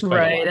circle, is quite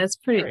right. a lot. That's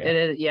pretty, area. It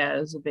is, yeah,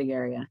 it's a big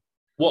area.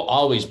 We'll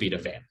always beat a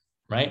van,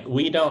 right?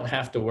 We don't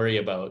have to worry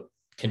about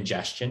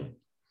congestion,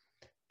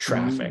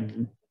 traffic,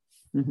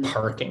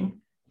 parking,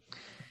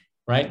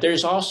 right?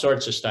 There's all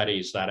sorts of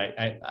studies that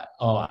I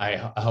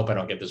hope I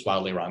don't get this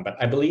wildly wrong, but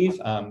I believe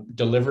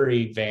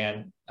delivery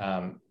van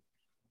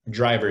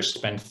drivers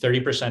spend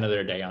 30% of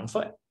their day on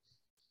foot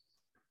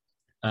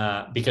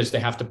because they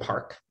have to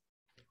park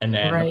and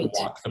then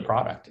walk the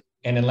product.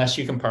 And unless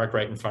you can park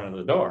right in front of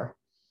the door,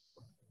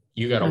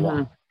 you got to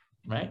walk,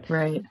 right?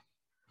 Right.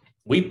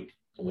 We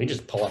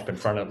just pull up in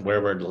front of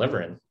where we're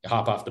delivering,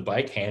 hop off the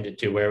bike, hand it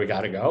to where we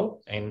got to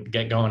go, and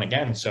get going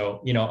again.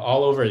 So,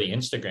 all over the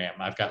Instagram,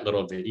 I've got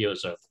little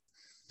videos of,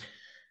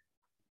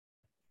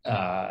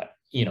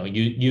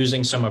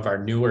 using some of our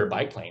newer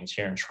bike lanes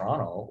here in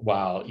Toronto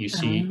while you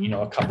see,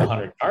 a couple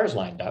hundred cars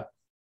lined up,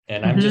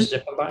 and I'm just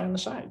zipping by on the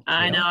side.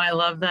 I know. I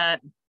love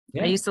that.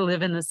 Yeah. I used to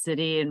live in the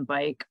city and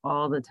bike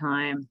all the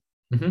time.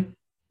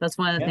 That's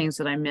one of the things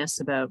that I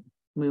miss about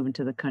moving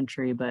to the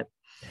country, but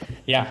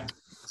yeah,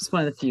 it's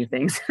one of the few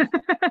things.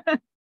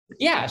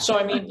 Yeah. So,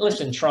 I mean,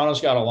 listen, Toronto's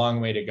got a long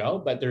way to go,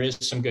 but there is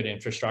some good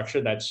infrastructure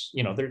that's,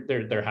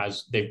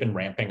 they've been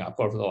ramping up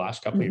over the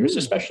last couple of years,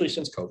 especially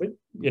since COVID.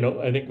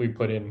 I think we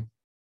put in,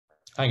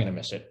 I'm going to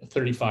miss it,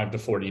 35 to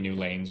 40 new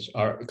lanes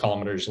or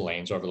kilometers of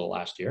lanes over the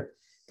last year.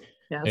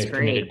 Yeah, that's They've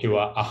great. Committed to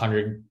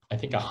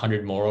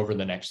 100 more over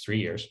the next 3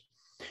 years.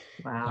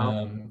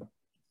 Wow.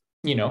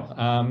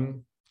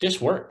 This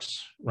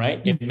works,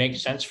 right? It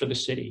makes sense for the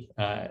city.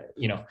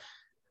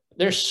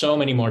 There's so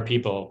many more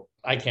people.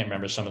 I can't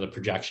remember some of the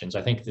projections.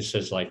 I think this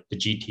is like the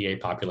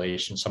GTA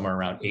population, somewhere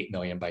around 8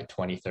 million by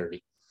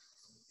 2030.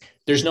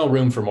 There's no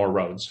room for more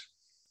roads.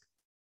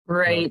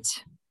 Right.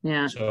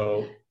 Yeah.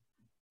 So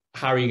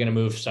how are you going to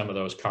move some of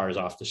those cars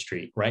off the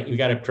street, right? You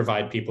got to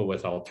provide people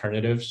with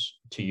alternatives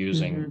to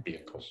using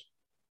vehicles,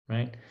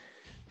 right?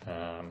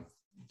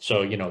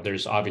 So,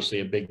 there's obviously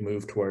a big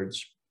move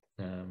towards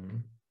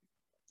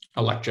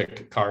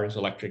electric cars,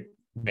 electric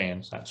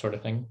vans, that sort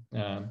of thing.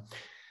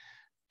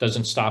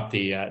 Doesn't stop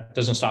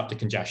the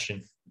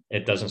congestion.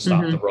 It doesn't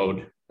stop the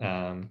road,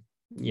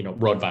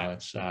 road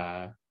violence,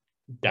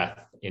 death,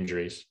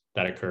 injuries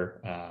that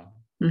occur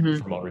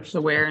from motorists.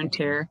 The wear and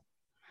tear.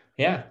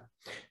 Yeah.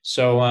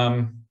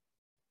 So,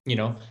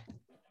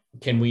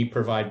 can we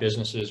provide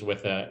businesses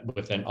with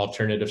an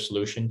alternative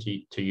solution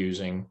to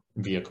using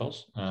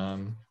vehicles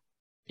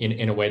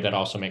in a way that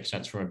also makes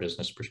sense from a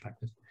business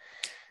perspective?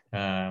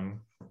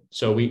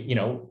 So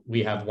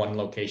we have one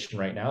location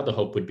right now. The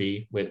hope would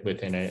be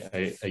within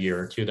a year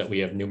or two that we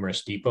have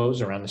numerous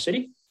depots around the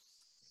city.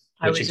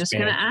 I was just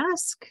going to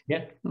ask.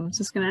 Yeah. I was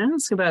just going to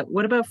ask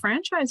what about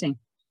franchising?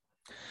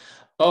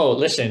 Oh,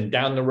 listen,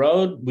 down the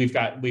road, we've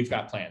got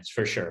plans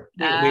for sure.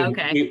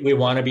 Okay. We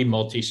want to be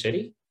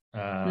multi-city,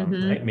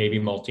 right? Maybe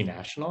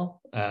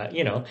multinational.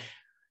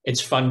 It's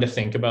fun to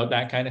think about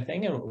that kind of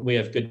thing. And we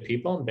have good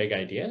people and big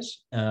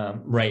ideas.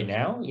 Right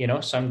now,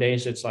 some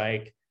days it's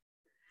like,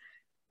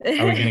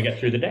 how are we going to get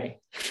through the day?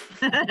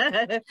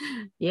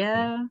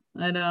 Yeah,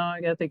 I know.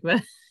 I got to think about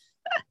it.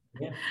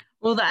 Yeah.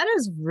 Well, that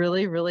is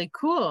really, really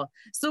cool.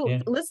 So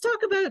let's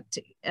talk about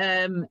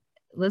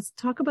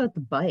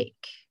the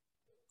bike.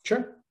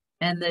 Sure.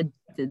 And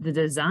the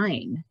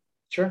design.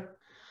 Sure.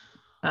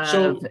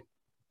 So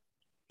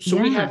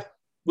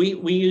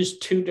we use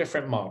 2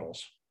 different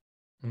models.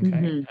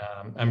 Okay.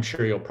 I'm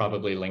sure you'll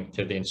probably link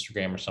to the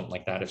Instagram or something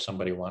like that if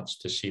somebody wants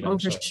to see them. Oh,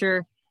 for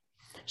sure.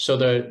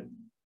 So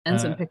and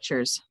some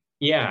pictures.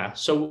 Yeah.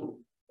 So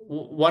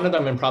one of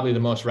them, and probably the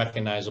most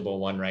recognizable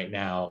one right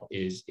now,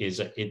 is it's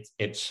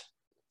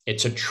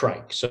a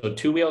trike. So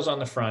 2 wheels on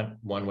the front,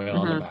 1 wheel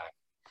on the back.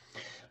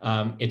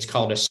 It's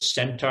called a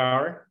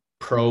Centaur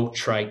Pro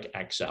Trike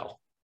XL.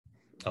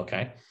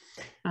 Okay.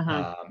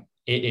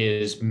 It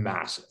is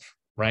massive,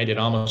 right? It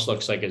almost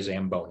looks like a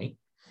Zamboni.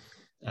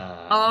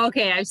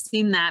 Okay. I've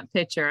seen that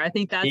picture. I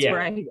think that's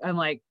where I'm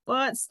like,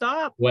 what?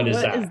 Stop. What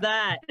is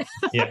that?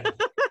 Yeah.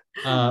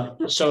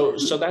 So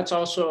that's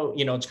also,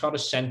 it's called a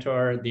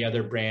Centaur. The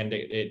other brand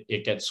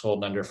it gets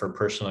sold under for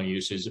personal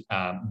use is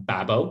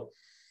Babbo.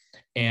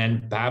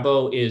 And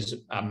Babbo is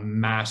a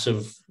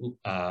massive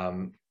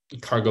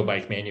cargo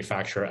bike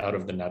manufacturer out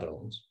of the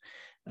Netherlands.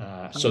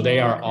 So they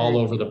are all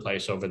over the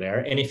place over there.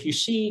 And if you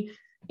see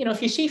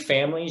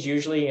families,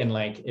 usually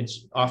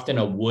it's often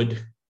a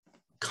wood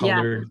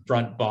colored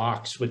front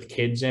box with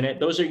kids in it.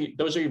 Those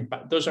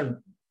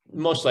are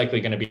most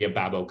likely going to be a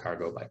Babbo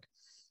cargo bike.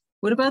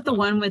 What about the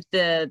one with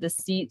the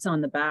seats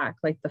on the back,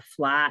 like the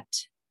flat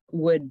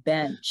wood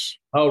bench?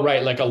 Oh,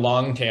 right. Like a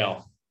long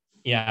tail.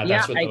 Yeah.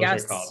 That's what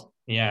those are called.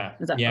 Yeah.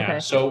 Is that Yeah. okay?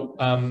 So,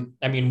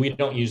 I mean, we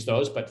don't use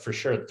those, but for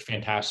sure, it's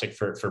fantastic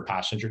for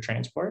passenger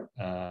transport.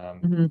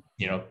 You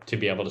know, to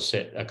be able to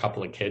sit a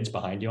couple of kids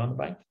behind you on the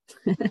bike.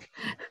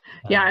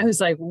 Yeah, I Um,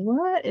 was like,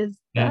 what is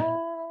yeah.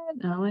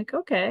 that? And I'm like,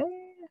 okay,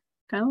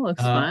 kind of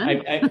looks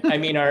fun. I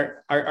mean,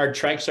 our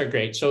trikes are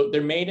great. So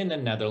they're made in the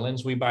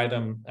Netherlands. We buy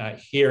them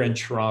here in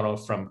Toronto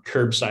from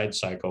Curbside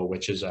Cycle,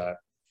 which is a,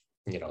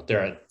 you know,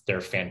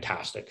 they're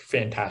fantastic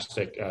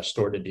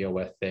store to deal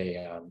with.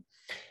 They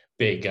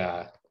big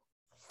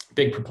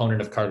big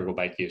proponent of cargo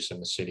bike use in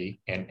the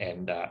city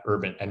and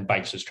urban and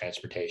bikes as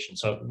transportation.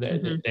 So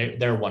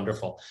they're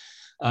wonderful.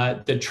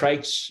 The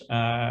trikes,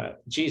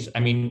 geez, I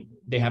mean,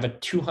 they have a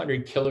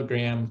 200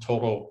 kilogram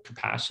total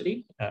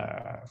capacity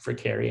for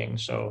carrying.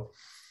 So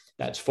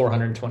that's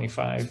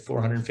 425,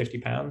 450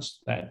 pounds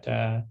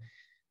that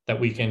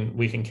we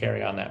can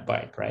carry on that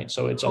bike, right?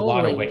 So it's a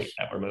lot of weight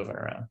that we're moving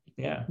around.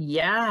 Yeah.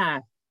 Yeah.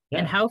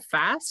 And how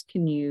fast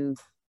can you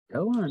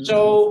go on?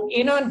 So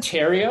in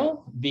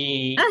Ontario,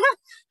 the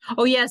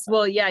oh yes,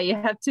 well, yeah, you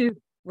have to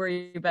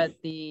worry about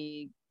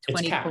the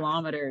 20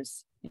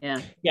 kilometers. Yeah.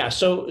 Yeah.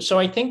 So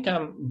I think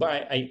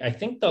but I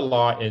think the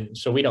law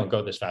is, so we don't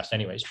go this fast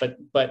anyways,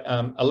 but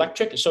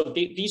electric. So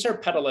these are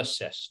pedal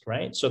assist,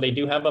 right? So they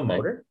do have a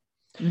motor.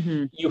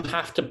 You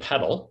have to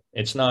pedal.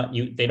 It's not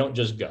they don't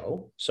just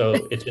go.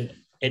 So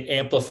it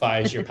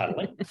amplifies your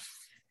pedaling.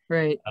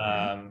 Right.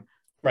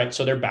 Right.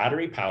 So they're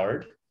battery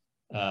powered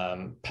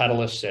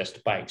pedal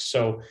assist bikes.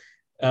 So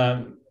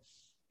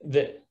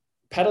the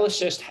pedal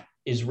assist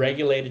is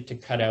regulated to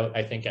cut out,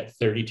 I think, at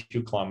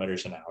 32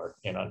 kilometers an hour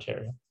in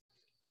Ontario.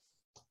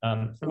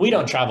 We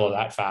don't travel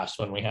that fast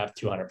when we have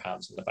 200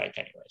 pounds in the bike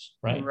anyways,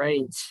 right?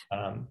 Right.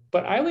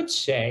 But I would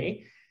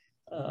say,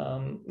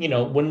 you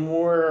know, when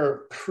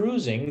we're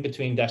cruising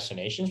between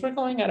destinations, we're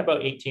going at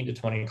about 18 to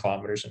 20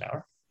 kilometers an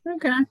hour.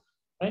 Okay.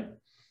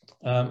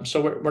 Right.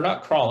 So we're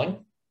not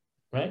crawling,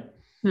 right?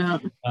 Yeah.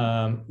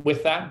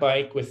 With that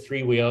bike with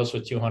 3 wheels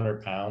with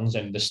 200 pounds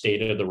and the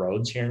state of the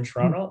roads here in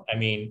Toronto, I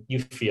mean, you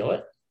feel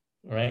it,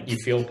 right? You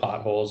feel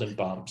potholes and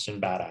bumps and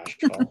bad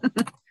asphalt.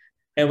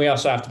 And we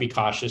also have to be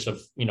cautious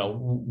of, you know,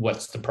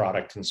 what's the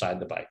product inside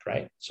the bike,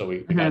 right? So we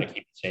got to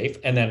keep it safe.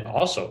 And then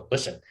also,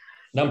 listen,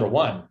 number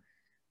one,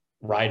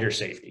 rider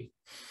safety.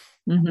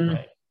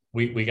 Right?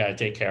 We got to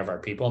take care of our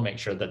people, make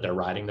sure that they're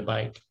riding the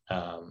bike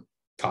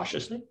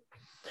cautiously.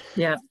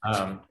 Yeah.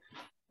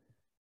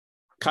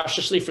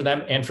 Cautiously for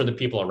them and for the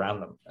people around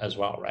them as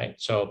well, right?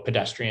 So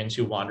pedestrians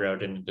who wander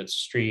out into the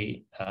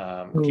street,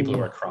 people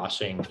who are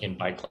crossing in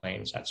bike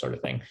lanes, that sort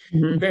of thing.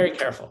 Very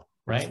careful,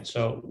 right?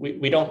 So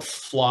we don't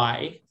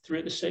fly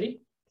through the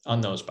city on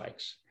those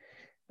bikes,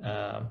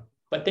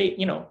 but they,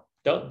 you know,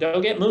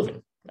 they'll get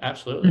moving.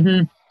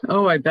 Absolutely.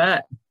 Oh, I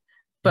bet.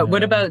 But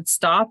what about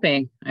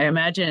stopping? I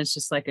imagine it's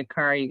just like a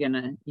car. You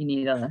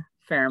need a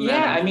fair amount.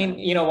 Yeah, I mean,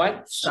 you know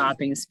what?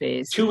 Stopping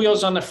space. 2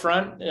 wheels on the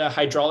front,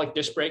 hydraulic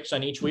disc brakes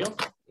on each wheel.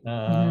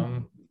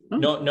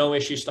 No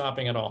issue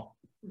stopping at all.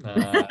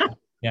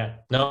 Yeah,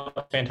 no,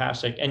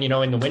 fantastic. And you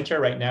know, in the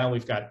winter right now,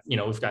 we've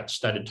got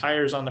studded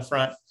tires on the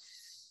front.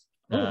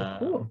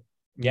 Cool.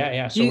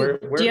 Yeah. So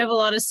do you have a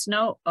lot of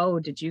snow? Oh,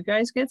 did you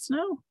guys get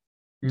snow?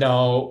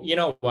 No, you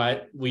know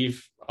what?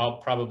 I'll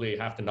probably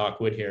have to knock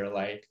wood here.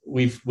 Like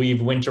we've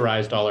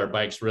winterized all our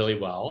bikes really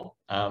well.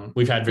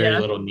 We've had very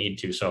little need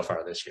to so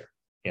far this year.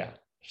 Yeah.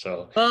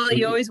 So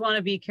you always want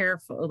to be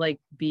careful, like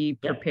be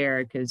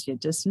prepared, because you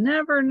just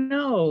never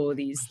know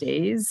these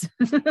days.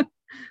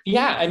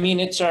 Yeah, I mean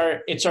it's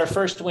our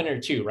first winter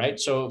too, right?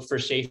 So for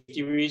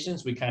safety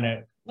reasons, we kind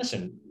of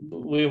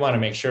we want to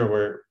make sure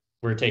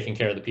we're taking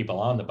care of the people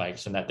on the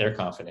bikes and that they're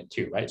confident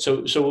too, right?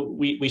 So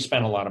we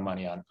spend a lot of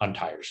money on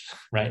tires,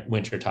 right?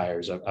 Winter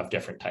tires of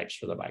different types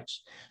for the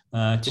bikes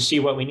to see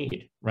what we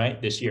need,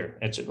 right? This year,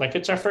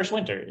 it's our first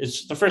winter.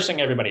 It's the first thing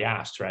everybody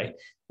asks, right?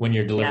 When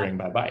you're delivering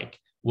by bike,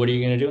 what are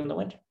you going to do in the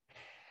winter?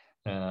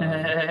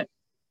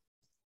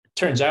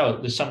 Turns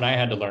out there's something I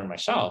had to learn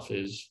myself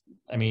is,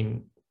 I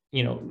mean,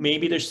 you know,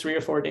 maybe there's 3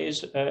 or 4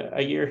 days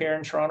a year here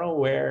in Toronto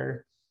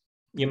where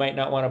you might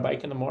not want to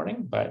bike in the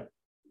morning, but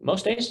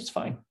most days it's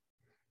fine.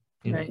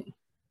 Right.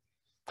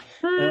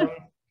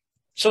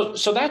 So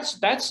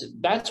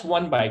that's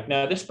one bike.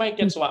 Now this bike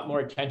gets a lot more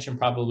attention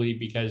probably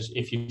because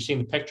if you've seen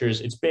the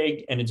pictures, it's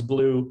big and it's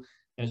blue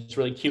and it's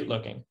really cute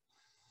looking.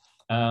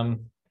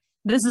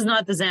 This is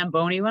not the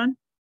Zamboni one?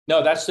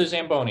 No, that's the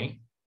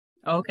Zamboni.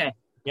 Okay.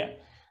 Yeah.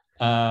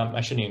 I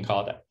shouldn't even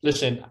call it that.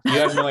 Listen, you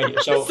have no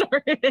idea. So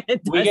sorry,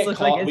 we get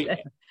called.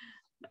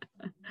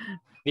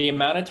 The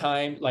amount of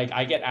time, like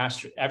I get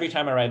asked every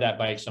time I ride that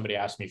bike, somebody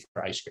asks me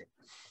for ice cream.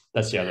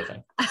 That's the other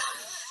thing.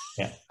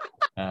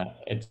 Yeah.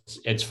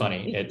 It's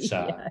funny. It's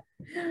the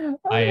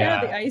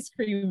ice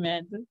cream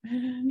man.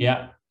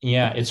 Yeah.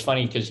 It's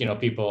funny because you know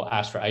people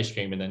ask for ice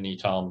cream and then you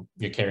tell them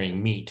you're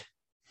carrying meat.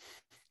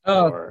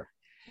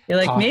 You're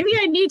like coffee. Maybe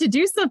I need to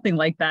do something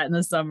like that in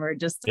the summer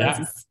just as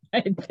a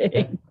side thing.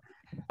 Yeah.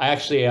 I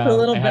actually a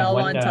little bell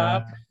on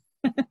top.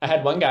 I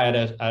had one guy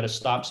at a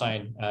stop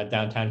sign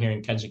downtown here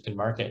in Kensington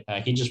Market.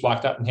 He just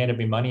walked up and handed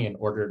me money and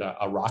ordered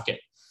a rocket.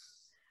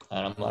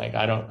 And I'm like,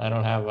 I don't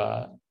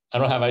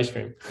have ice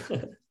cream.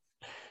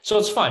 So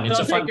it's fun. It's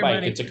a fun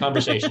bike. It's a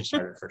conversation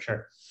starter for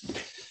sure.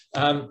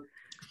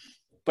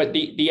 But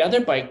the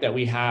other bike that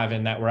we have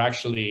and that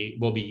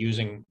we'll be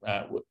using,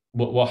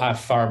 we'll have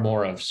far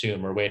more of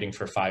soon. We're waiting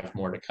for 5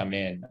 more to come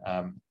in.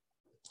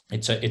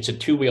 It's a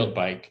 2-wheeled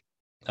bike.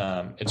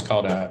 It's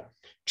called a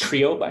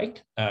Trio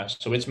bike.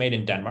 So it's made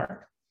in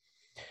Denmark.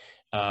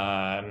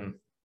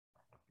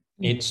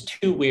 It's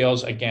 2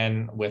 wheels,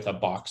 again, with a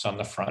box on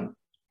the front.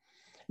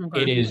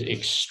 Okay. It is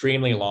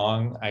extremely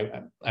long.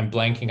 I'm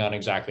blanking on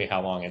exactly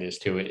how long it is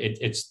too.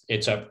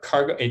 It's a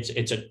cargo.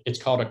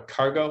 It's called a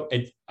cargo.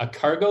 It's a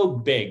cargo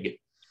big.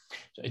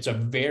 So it's a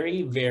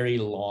very, very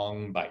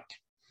long bike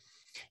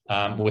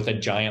with a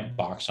giant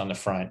box on the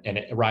front, and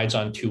it rides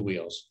on 2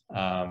 wheels.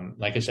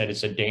 Like I said,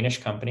 it's a Danish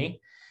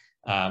company.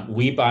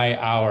 We buy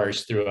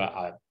ours through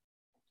a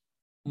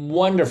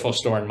wonderful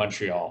store in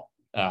Montreal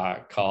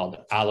called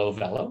Allo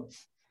Velo.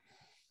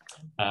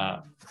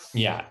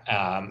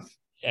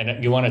 And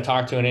if you want to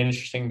talk to an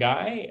interesting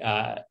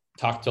guy,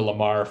 talk to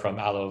Lamar from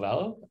Allo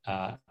Velo.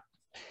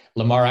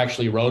 Lamar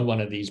actually rode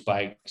one of these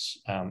bikes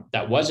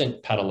that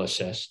wasn't pedal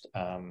assist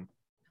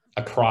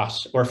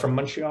across, or from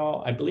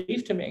Montreal, I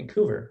believe, to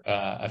Vancouver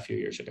a few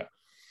years ago.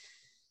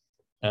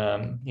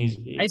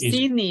 I've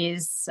seen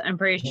these. I'm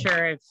pretty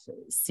sure I've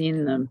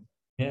seen them.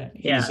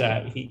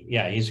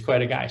 He's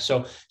quite a guy.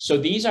 So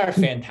these are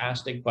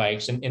fantastic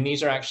bikes, and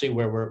these are actually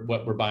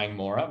what we're buying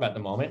more of at the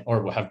moment,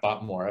 or have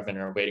bought more of and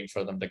are waiting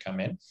for them to come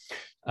in.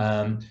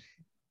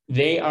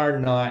 They are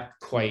not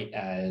quite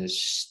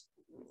as,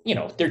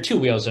 they're 2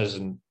 wheels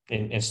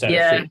instead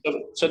of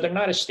 3. So they're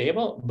not as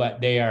stable,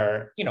 but they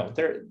are,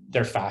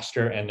 they're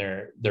faster and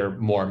they're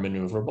more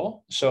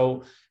maneuverable.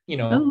 So,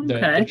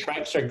 the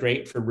trikes are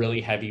great for really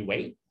heavy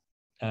weight,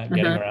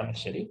 getting around the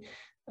city.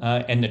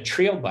 And the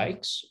Trio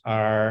bikes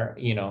are,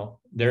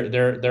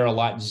 they're a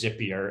lot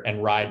zippier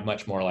and ride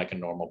much more like a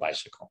normal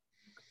bicycle.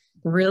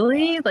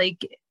 Really?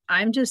 Like,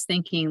 I'm just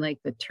thinking like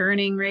the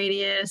turning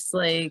radius,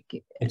 like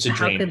it's a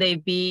dream. How could they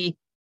be?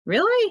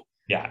 Really?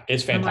 Yeah,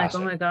 it's fantastic.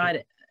 I'm like, oh my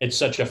God. It's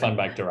such a fun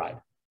bike to ride.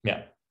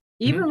 Yeah.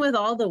 Even with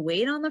all the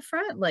weight on the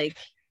front, like.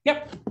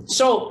 Yep.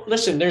 So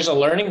listen, there's a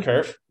learning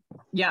curve.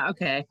 Yeah.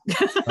 Okay.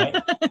 Right?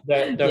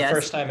 The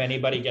first time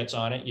anybody gets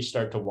on it, you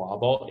start to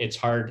wobble. It's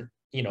hard.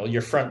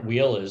 Your front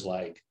wheel is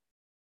like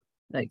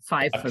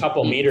 5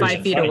 meters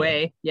 5 feet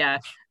away. Yeah.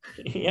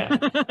 Yeah.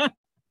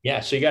 Yeah.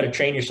 So you got to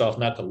train yourself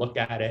not to look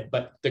at it,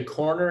 but the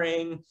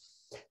cornering,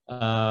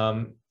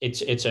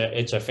 it's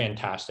a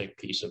fantastic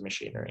piece of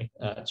machinery.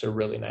 It's a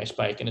really nice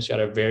bike, and it's got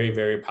a very,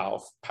 very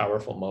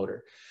powerful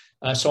motor.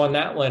 So on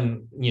that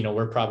one,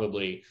 we're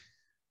probably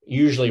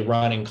usually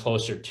running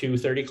closer to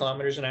 30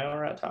 kilometers an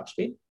hour at top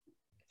speed,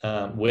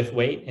 with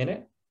weight in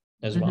it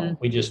as well.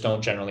 We just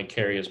don't generally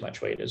carry as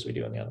much weight as we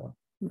do in the other one.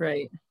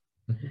 Right.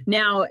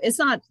 Now it's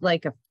not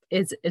like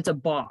it's a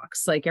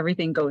box, like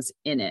everything goes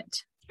in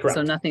it. Correct.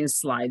 So nothing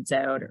slides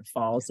out or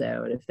falls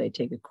out if they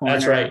take a corner.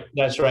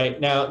 That's right.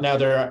 Now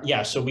there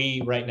are, so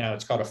right now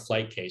it's called a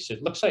flight case.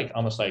 It looks like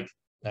almost like,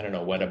 I don't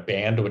know, what a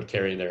band would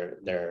carry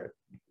their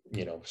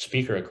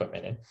speaker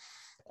equipment in.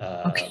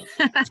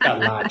 It's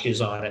got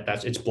latches on it.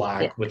 It's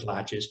black with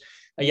latches.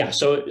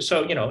 So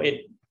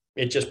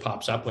it just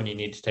pops up when you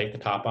need to take the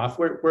top off.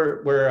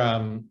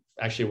 We're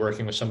actually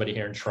working with somebody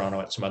here in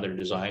Toronto at some other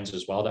designs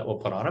as well that we'll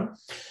put on them.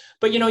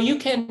 But you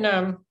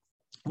can.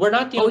 We're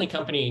not the only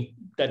company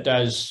that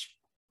does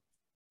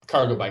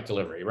cargo bike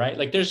delivery, right?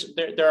 Like there's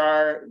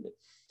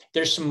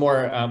some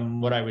more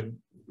what I would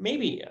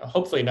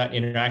hopefully not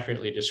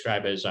inaccurately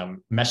describe as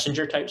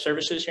messenger type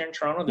services here in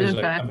Toronto. There's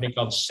a company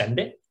called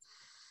Sendit.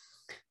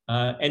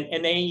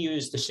 And they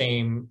use the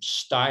same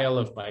style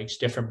of bikes,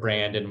 different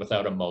brand and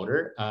without a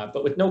motor,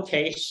 but with no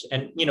case,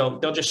 and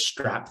they'll just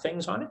strap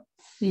things on it.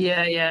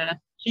 Yeah.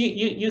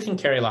 You can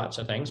carry lots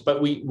of things,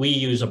 but we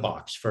use a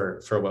box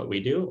for what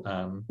we do,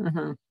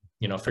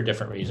 for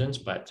different reasons.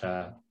 But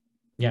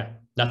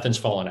nothing's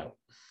fallen out.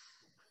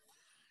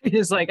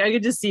 It's like I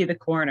could just see the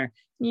corner.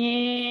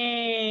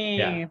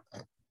 Yeah.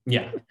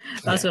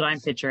 That's what I'm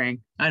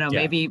picturing. I know.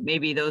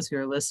 Maybe those who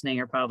are listening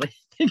are probably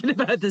thinking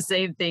about the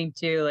same thing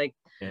too. Like.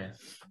 Yeah.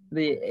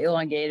 The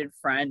elongated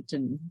front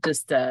and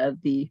just the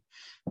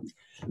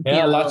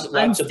lots of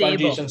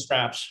bungees and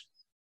straps.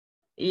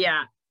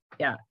 Yeah.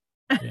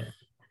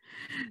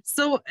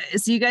 So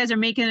you guys are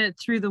making it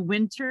through the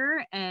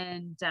winter,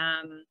 and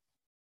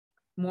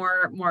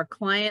more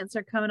clients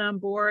are coming on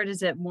board.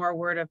 Is it more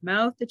word of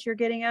mouth that you're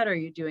getting out? Are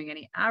you doing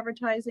any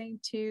advertising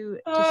to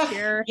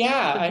share?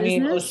 I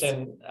mean,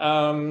 listen,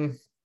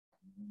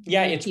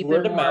 it's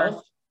word of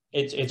mouth.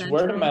 It's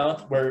word of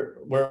mouth.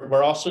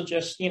 We're also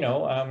just,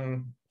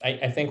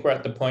 I think we're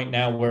at the point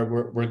now where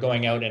we're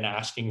going out and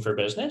asking for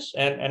business,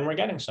 and we're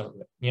getting some of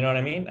it. You know what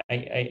I mean?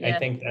 I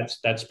think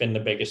that's been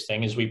the biggest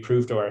thing, is we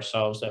proved to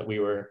ourselves that we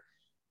were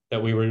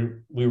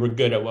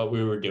good at what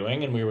we were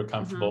doing, and we were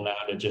comfortable now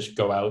to just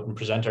go out and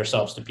present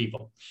ourselves to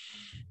people.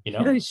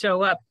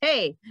 Show up.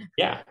 Hey.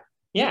 Yeah.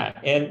 Yeah,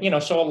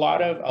 and so a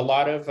lot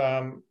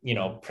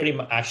of pretty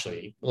much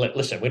actually.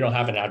 Listen, we don't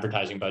have an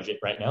advertising budget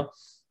right now.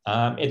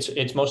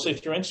 It's mostly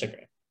through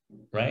Instagram,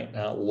 right?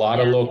 A lot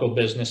of Yeah. local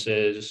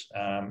businesses.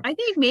 I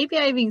think maybe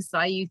I even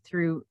saw you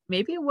through,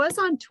 maybe it was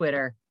on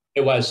Twitter.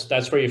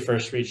 That's where you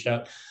first reached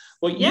out.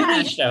 Well, you Yeah.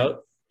 reached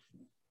out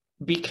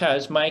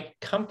because my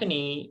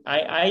company,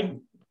 I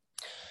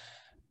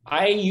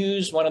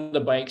use one of the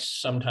bikes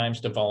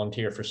sometimes to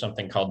volunteer for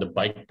something called the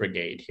Bike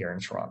Brigade here in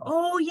Toronto.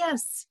 Oh,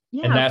 yes.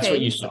 Yeah. And that's okay.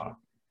 what you saw.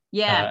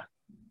 Yeah.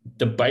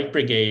 The Bike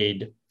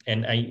Brigade,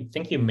 and I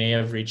think you may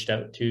have reached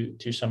out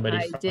to somebody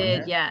I from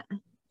did. there. Yeah.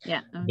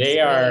 Yeah. They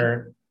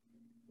are,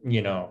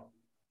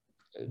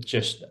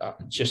 just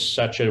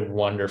such a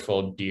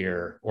wonderful,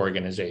 dear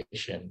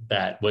organization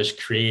that was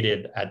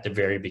created at the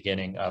very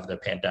beginning of the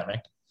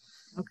pandemic.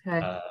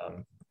 Okay.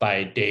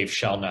 By Dave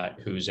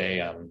Shellnut, who's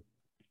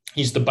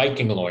he's the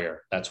biking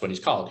lawyer. That's what he's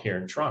called here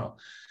in Toronto.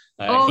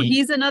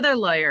 He's another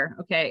lawyer.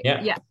 Okay.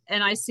 Yeah. Yeah.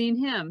 And I seen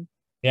him.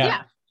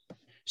 Yeah.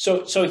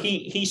 So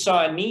he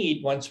saw a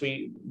need once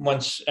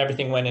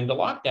everything went into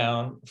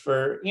lockdown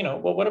for,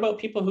 well, what about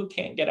people who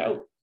can't get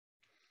out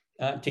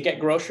to get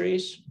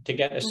groceries, to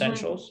get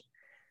essentials,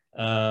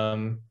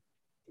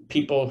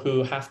 people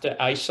who have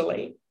to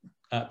isolate,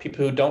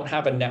 people who don't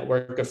have a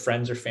network of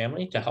friends or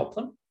family to help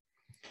them.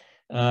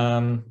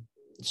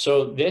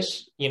 So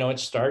this, it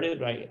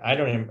started, I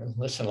don't even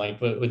listen,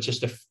 with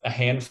just a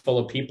handful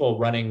of people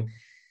running,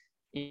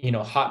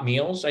 hot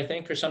meals, I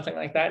think, or something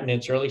like that in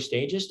its early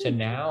stages, to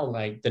now,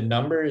 like, the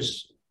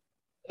numbers,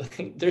 I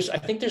think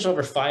there's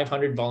over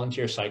 500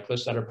 volunteer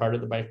cyclists that are part of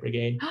the Bike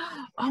Brigade.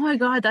 Oh my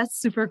God, that's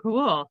super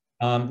cool.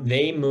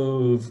 They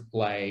move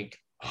I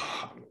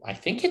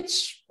think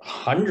it's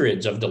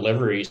hundreds of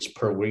deliveries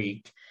per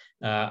week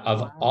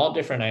of all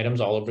different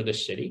items all over the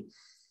city.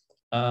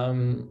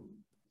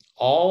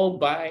 All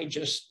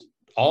just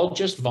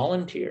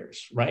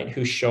volunteers, right?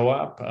 Who show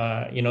up,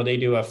 they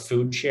do a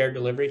food share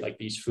delivery, like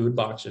these food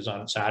boxes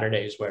on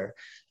Saturdays, where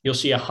you'll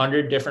see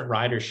 100 different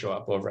riders show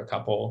up over a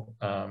couple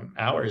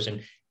hours,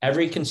 and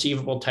every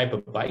conceivable type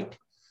of bike,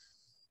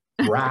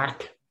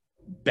 rack,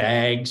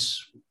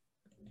 bags,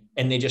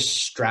 and they just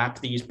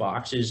strap these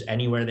boxes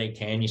anywhere they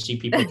can. You see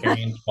people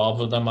carrying 12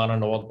 of them on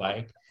an old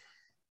bike,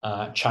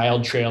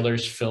 child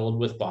trailers filled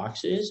with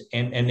boxes,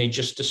 and they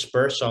just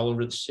disperse all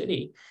over the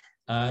city,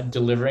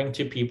 delivering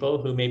to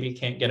people who maybe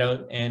can't get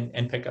out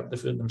and pick up the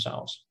food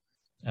themselves.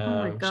 Oh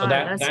my God, so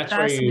that's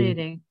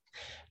fascinating.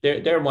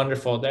 They're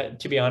wonderful. That,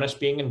 to be honest,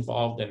 being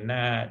involved in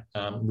that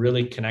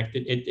really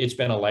connected. It's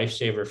been a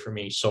lifesaver for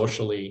me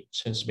socially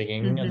since the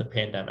beginning of the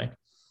pandemic.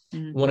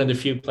 One of the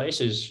few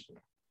places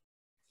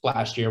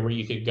last year where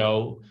you could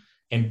go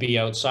and be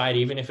outside,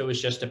 even if it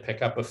was just to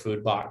pick up a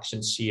food box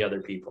and see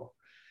other people.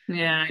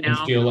 Yeah, I know. And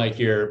feel like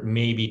you're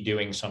maybe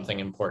doing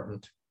something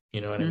important. You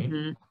know what I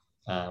mean?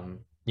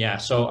 Yeah.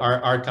 So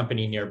our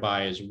company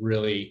nearby is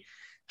really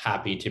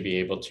happy to be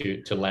able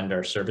to lend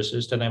our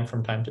services to them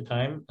from time to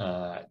time,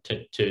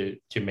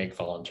 to make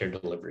volunteer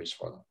deliveries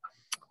for them.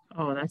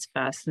 Oh, that's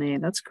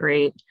fascinating. That's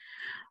great.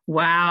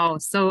 Wow.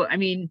 So, I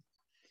mean,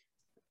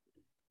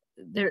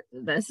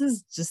 this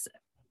is just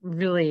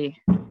really,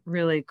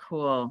 really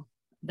cool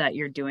that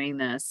you're doing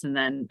this, and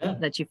then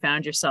that you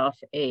found yourself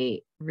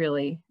a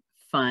really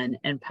fun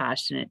and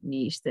passionate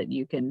niche that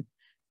you can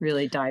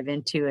really dive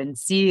into and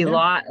see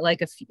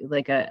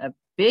a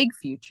big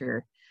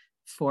future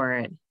for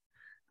it.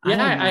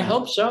 I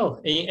hope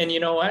so. And you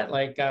know what?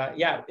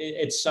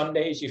 It's some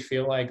days you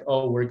feel like,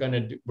 oh, we're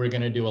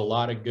gonna do a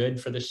lot of good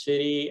for the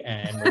city,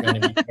 and we're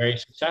gonna be very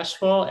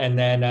successful. And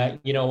then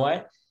you know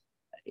what?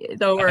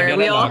 Don't worry,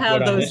 we all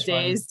have those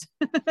days.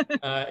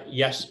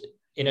 Yes,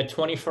 in a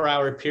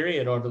 24-hour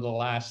period over the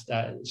last,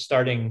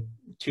 starting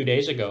 2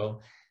 days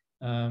ago,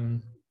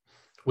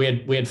 we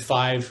had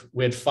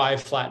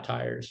five flat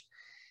tires.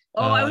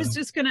 Oh, I was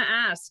just gonna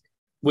ask.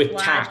 With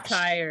flat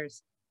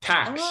tires.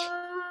 Tacks.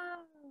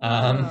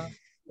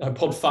 I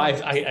pulled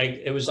 5.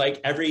 It was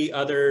like every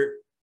other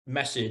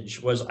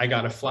message was, I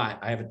got a flat,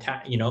 I have a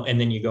tack,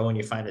 and then you go and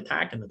you find a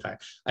tack in the tire.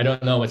 I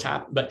don't know what's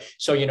happened, but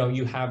so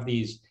you have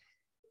these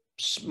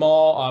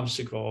small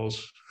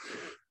obstacles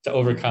to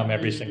overcome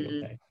every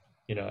single day.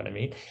 You know what I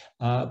mean?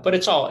 But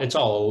it's all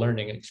a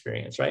learning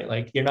experience, right?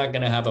 Like, you're not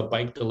going to have a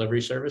bike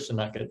delivery service and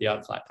not get the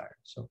odd flat tire.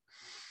 So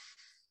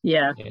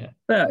yeah.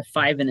 But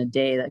 5 in a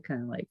day, that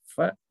kind of like,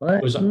 what?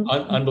 It was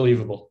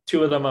unbelievable.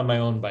 2 of them on my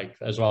own bike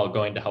as well,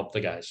 going to help the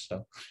guys.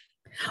 So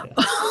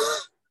yeah.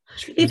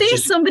 You think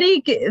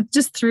somebody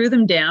just threw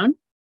them down?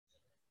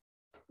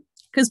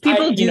 Because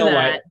people do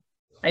that.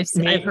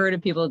 I've heard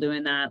of people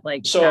doing that,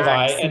 like so have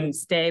I, and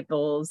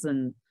staples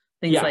and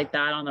things like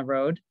that on the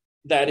road.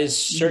 That is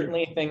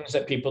certainly things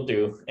that people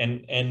do,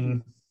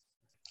 and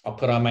I'll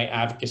put on my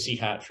advocacy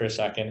hat for a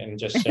second and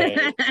just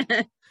say,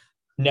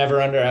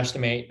 never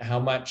underestimate how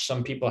much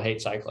some people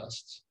hate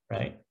cyclists,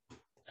 right?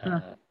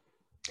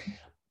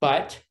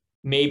 But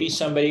maybe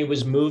somebody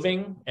was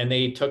moving and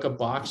they took a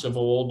box of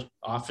old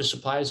office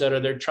supplies out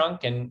of their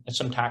trunk, and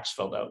some tacks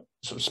spilled out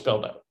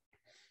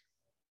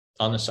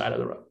on the side of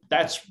the road.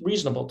 That's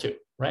reasonable too,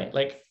 right?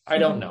 Like, I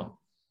don't know.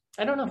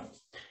 I don't know.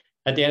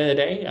 At the end of the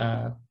day,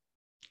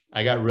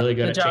 I got really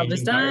good The at job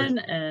is changing tires. done,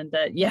 and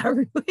yeah,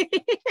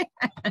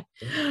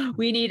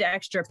 we need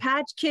extra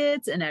patch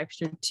kits and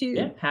extra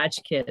patch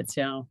kits.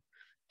 You know,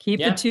 keep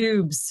the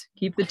tubes.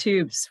 Keep the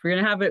tubes. We're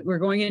gonna have it. We're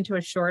going into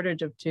a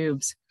shortage of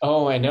tubes.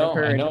 Oh, I know.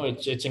 I know.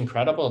 It's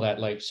incredible that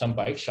like some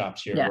bike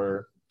shops here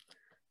were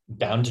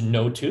down to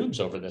no tubes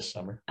over this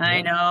summer.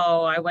 I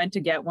know. I went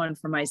to get one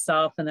for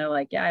myself, and they're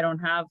like, "Yeah, I don't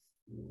have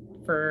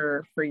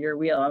for your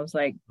wheel." I was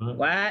like,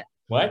 "What?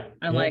 What?"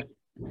 I'm like,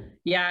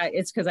 "Yeah,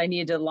 it's because I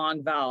needed a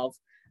long valve."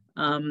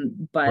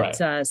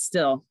 But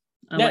still,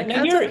 I'm like,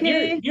 "That's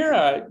okay."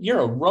 You're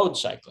a road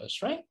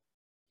cyclist, right?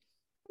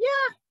 Yeah,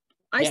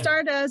 I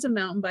started as a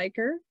mountain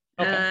biker.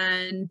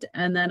 Okay.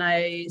 And then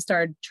I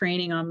started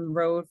training on the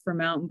road for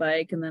mountain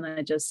bike, and then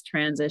I just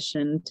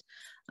transitioned.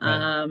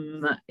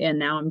 And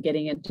now I'm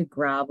getting into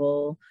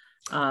gravel.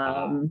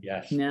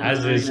 Yes,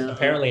 as is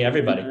apparently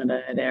everybody.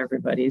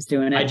 Everybody's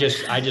doing it.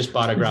 I just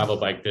bought a gravel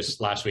bike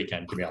this last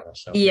weekend, to be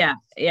honest. So yeah.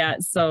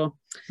 So,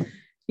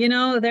 you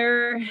know,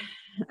 there's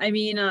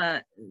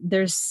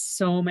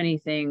so many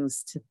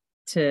things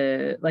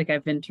to like.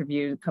 I've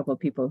interviewed a couple of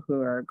people who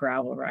are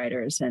gravel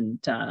riders, and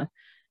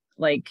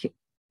like,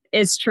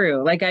 it's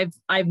true. Like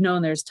I've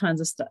known there's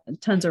tons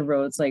of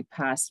roads like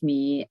past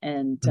me,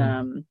 and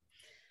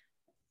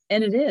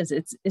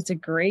it's a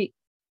great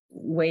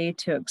way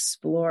to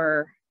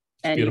explore.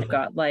 And you've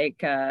got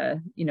like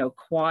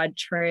quad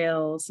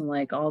trails and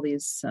like all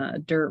these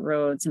dirt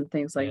roads and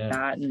things like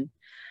that. And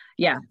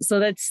so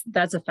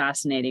that's a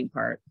fascinating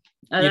part.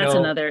 That's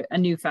a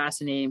new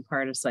fascinating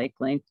part of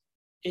cycling.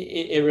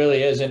 It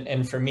really is.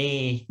 And for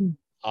me,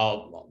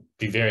 I'll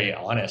be very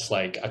honest,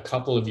 like a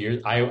couple of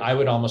years, I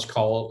would have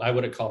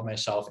called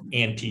myself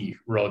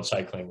anti-road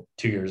cycling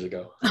 2 years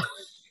ago.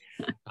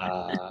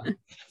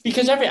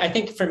 Because I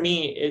think for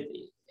me,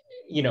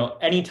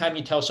 anytime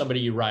you tell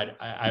somebody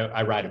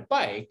I ride a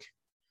bike,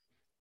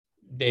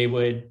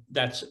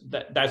 that's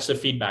the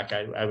feedback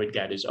I would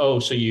get is, oh,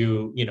 so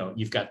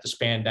you've got the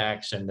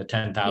spandex and the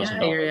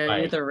 $10,000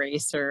 you're the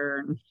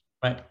racer,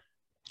 right?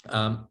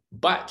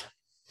 But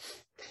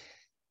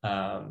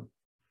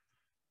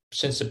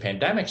since the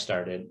pandemic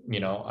started,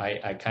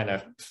 I kind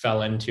of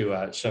fell into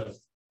a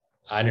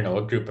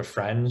group of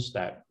friends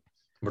that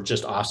were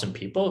just awesome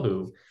people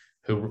who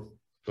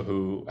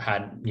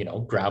had,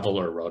 gravel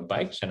or road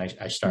bikes. And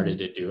I started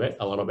to do it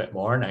a little bit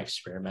more, and I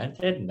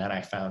experimented. And then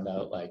I found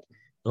out, like,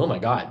 oh my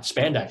God,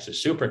 spandex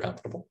is super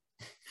comfortable.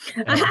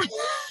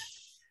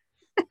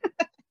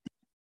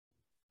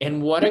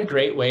 And what a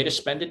great way to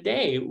spend a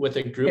day with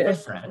a group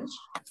of friends.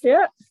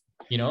 Yeah.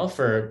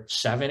 For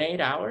 7-8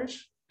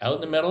 hours out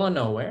in the middle of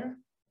nowhere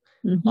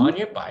on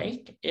your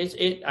bike.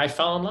 I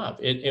fell in love.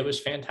 It was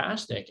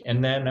fantastic.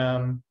 And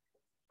then,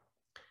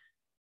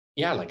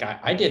 like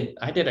I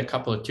did a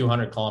couple of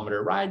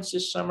 200-kilometer rides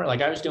this summer.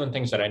 Like I was doing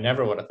things that I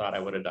never would have thought I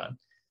would have done.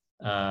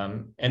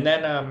 And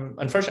then,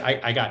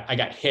 unfortunately, I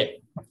got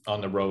hit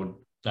on the road,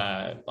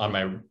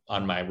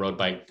 on my road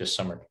bike this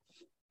summer.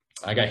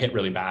 I got hit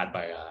really bad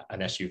by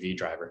an SUV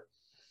driver.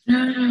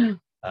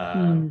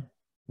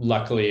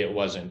 Luckily, it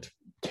wasn't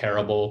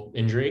terrible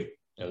injury.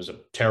 It was a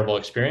terrible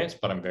experience,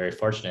 but I'm very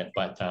fortunate.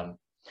 But,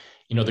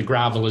 the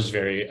gravel is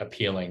very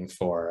appealing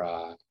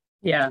for,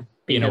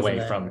 being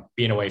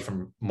away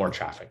from more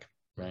traffic.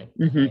 Right.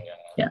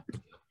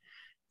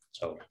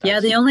 So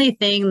the only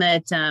thing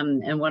that,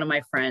 and one of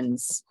my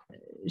friends,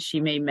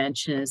 she made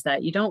mention, is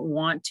that you don't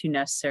want to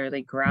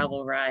necessarily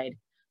gravel ride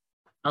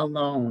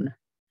alone.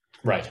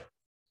 Right.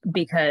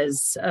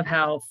 Because of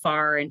how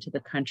far into the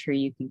country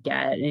you can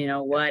get,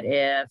 what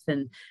if,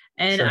 and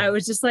sure. I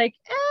was just like,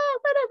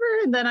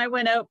 whatever. And then I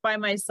went out by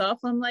myself.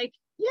 I'm like,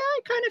 I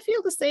kind of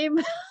feel the same.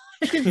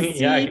 I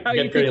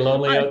get pretty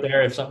lonely out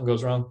there if something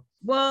goes wrong.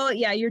 Well,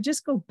 you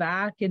just go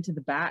back into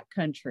the back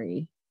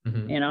country,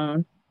 and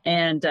on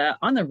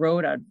the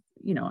road, I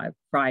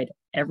ride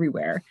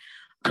everywhere.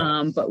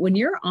 But when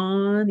you're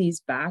on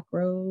these back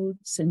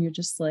roads and you're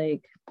just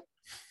like,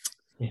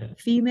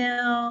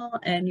 female,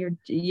 and you're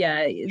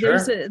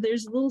there's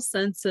a little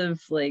sense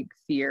of like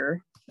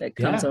fear that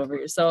comes over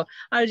you. So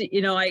I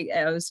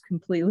was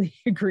completely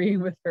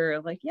agreeing with her.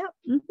 I'm like,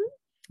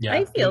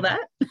 I feel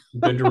that.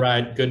 good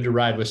to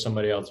ride with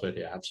somebody else with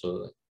you.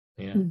 Absolutely.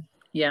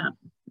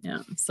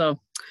 So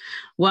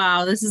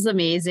wow, this is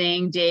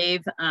amazing,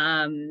 Dave.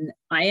 I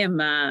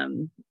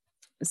am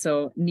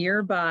so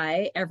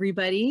nearby,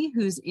 everybody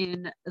who's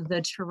in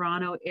the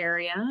Toronto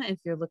area, if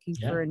you're looking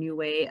for a new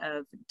way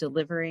of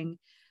delivering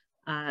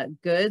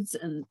goods,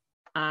 and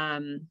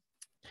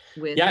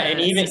with and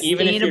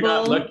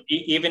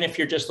even if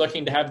you're just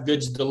looking to have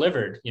goods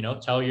delivered,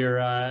 tell your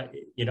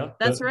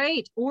that's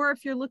right. Or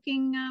if you're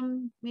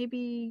looking,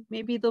 maybe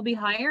they'll be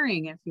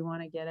hiring if you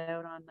want to get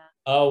out on that.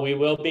 Oh, we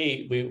will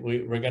be.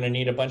 We're going to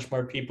need a bunch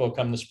more people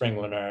come the spring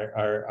when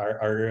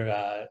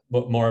our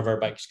more of our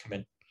bikes come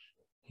in.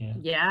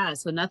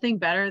 So nothing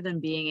better than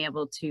being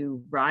able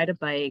to ride a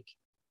bike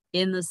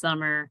in the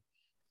summer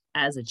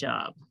as a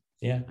job.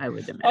 Yeah. I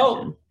would imagine.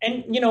 Oh,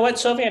 and you know what,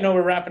 Sylvia, I know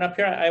we're wrapping up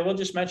here. I will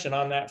just mention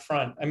on that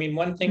front. I mean,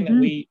 one thing that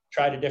we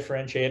try to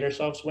differentiate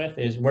ourselves with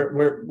is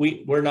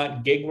we're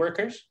not gig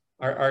workers.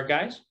 Our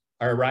guys,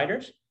 our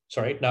riders,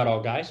 sorry, not all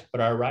guys, but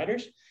our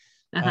riders.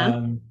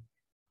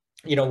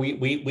 You know,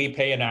 we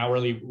pay an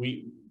hourly,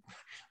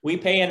 we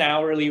pay an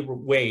hourly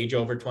wage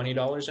over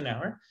 $20 an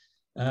hour.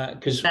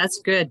 Cause that's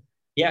good.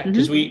 Yeah.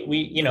 Cause we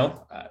you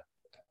know,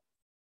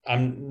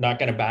 I'm not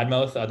going to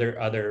badmouth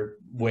other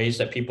ways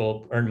that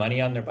people earn money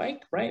on their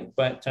bike, right?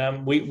 But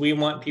we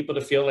want people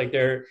to feel like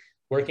they're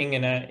working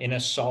in a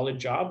solid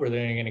job where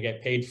they're going to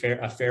get paid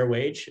a fair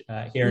wage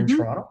here in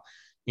Toronto.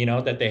 You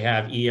know, that they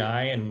have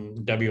EI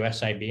and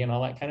WSIB and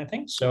all that kind of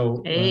thing.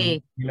 So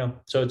you know,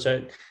 so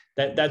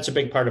that's a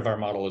big part of our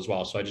model as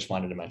well. So I just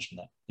wanted to mention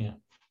that. Yeah.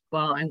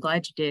 Well, I'm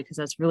glad you did, because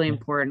that's really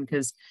important,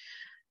 because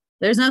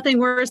there's nothing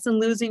worse than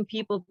losing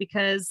people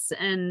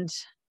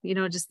you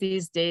know, just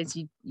these days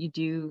you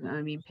do,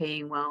 I mean,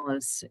 paying well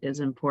is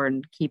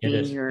important,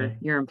 keeping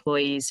your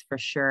employees for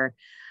sure.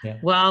 Yeah.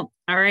 Well,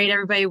 all right,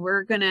 everybody,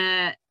 we're going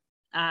to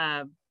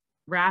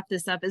wrap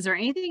this up. Is there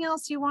anything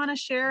else you want to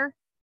share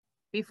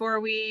before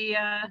we?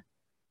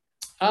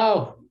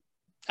 No,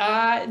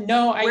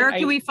 where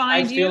can we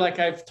find you? I feel like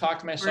I've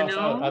talked myself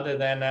out, other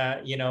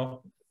than, you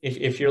know,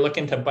 if you're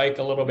looking to bike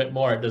a little bit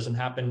more, it doesn't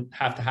have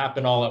to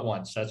happen all at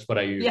once. That's what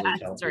I usually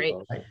tell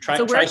people. Right?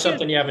 Try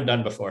something you haven't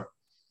done before.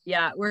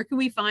 Yeah. Where can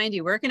we find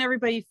you? Where can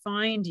everybody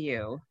find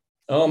you?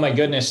 Oh my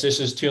goodness, this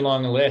is too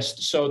long a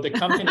list. So the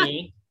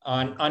company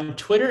on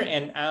Twitter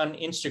and on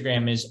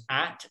Instagram is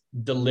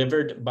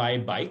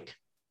 @DeliveredByBike.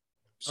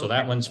 So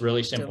that one's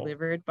really simple.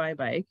 Delivered by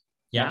Bike.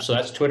 Yeah. So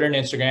that's Twitter and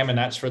Instagram, and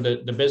that's for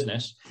the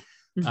business.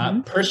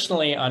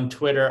 Personally on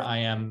Twitter, I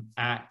am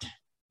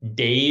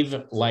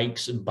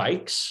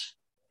 @DaveLikesBikes.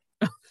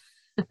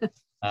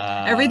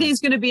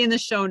 Everything's going to be in the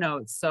show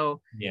notes.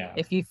 So yeah,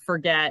 if you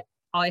forget,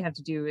 all you have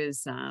to do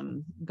is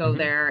go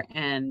there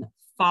and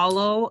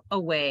follow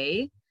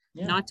away.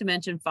 Not to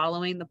mention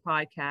following the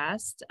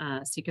podcast,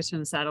 Secrets from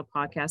the Saddle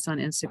podcast on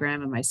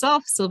Instagram, and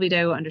myself, Sylvie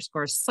Dow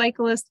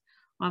 _cyclist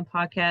on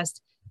podcast.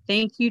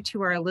 Thank you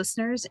to our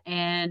listeners,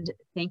 and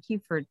thank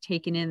you for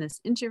taking in this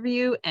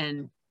interview.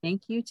 And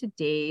thank you to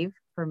Dave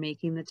for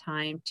making the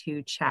time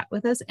to chat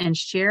with us and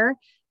share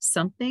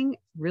something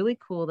really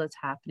cool that's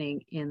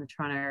happening in the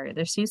Toronto area.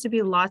 There seems to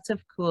be lots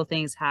of cool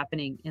things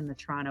happening in the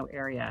Toronto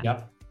area.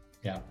 Yep.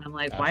 Yeah. I'm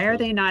like, why are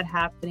they not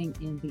happening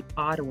in the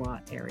Ottawa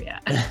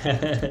area?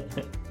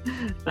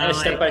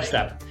 Step by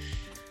step.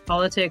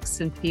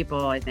 Politics and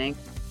people, I think.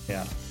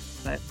 Yeah.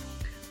 But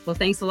well,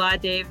 thanks a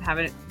lot, Dave. Have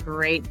a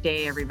great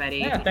day, everybody.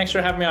 Yeah, thanks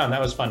for having me on.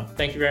 That was fun.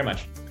 Thank you very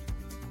much.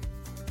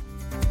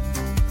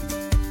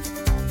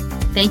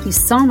 Thank you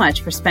so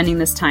much for spending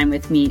this time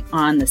with me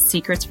on the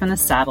Secrets from the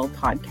Saddle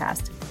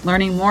podcast,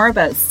 learning more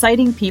about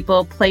sighting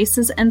people,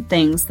 places, and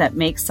things that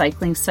make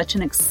cycling such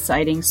an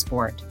exciting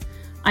sport.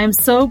 I am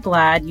so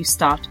glad you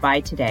stopped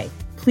by today.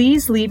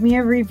 Please leave me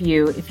a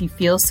review if you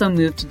feel so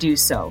moved to do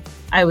so.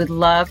 I would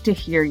love to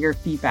hear your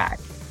feedback.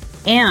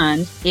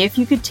 And if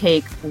you could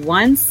take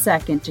 1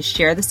 second to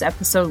share this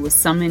episode with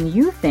someone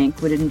you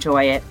think would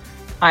enjoy it,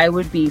 I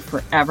would be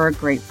forever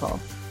grateful.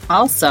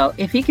 Also,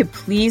 if you could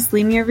please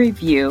leave me a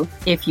review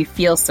if you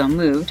feel so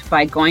moved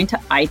by going to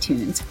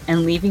iTunes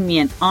and leaving me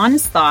an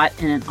honest thought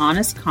and an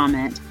honest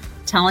comment,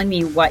 telling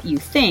me what you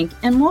think,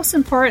 and most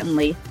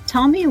importantly,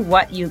 tell me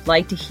what you'd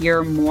like to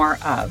hear more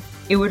of.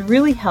 It would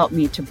really help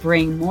me to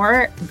bring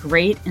more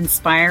great,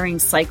 inspiring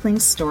cycling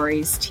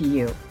stories to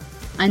you.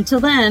 Until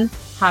then,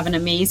 have an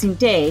amazing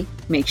day,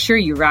 make sure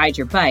you ride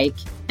your bike,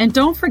 and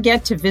don't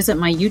forget to visit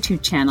my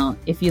YouTube channel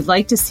if you'd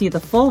like to see the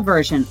full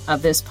version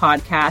of this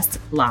podcast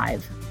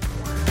live.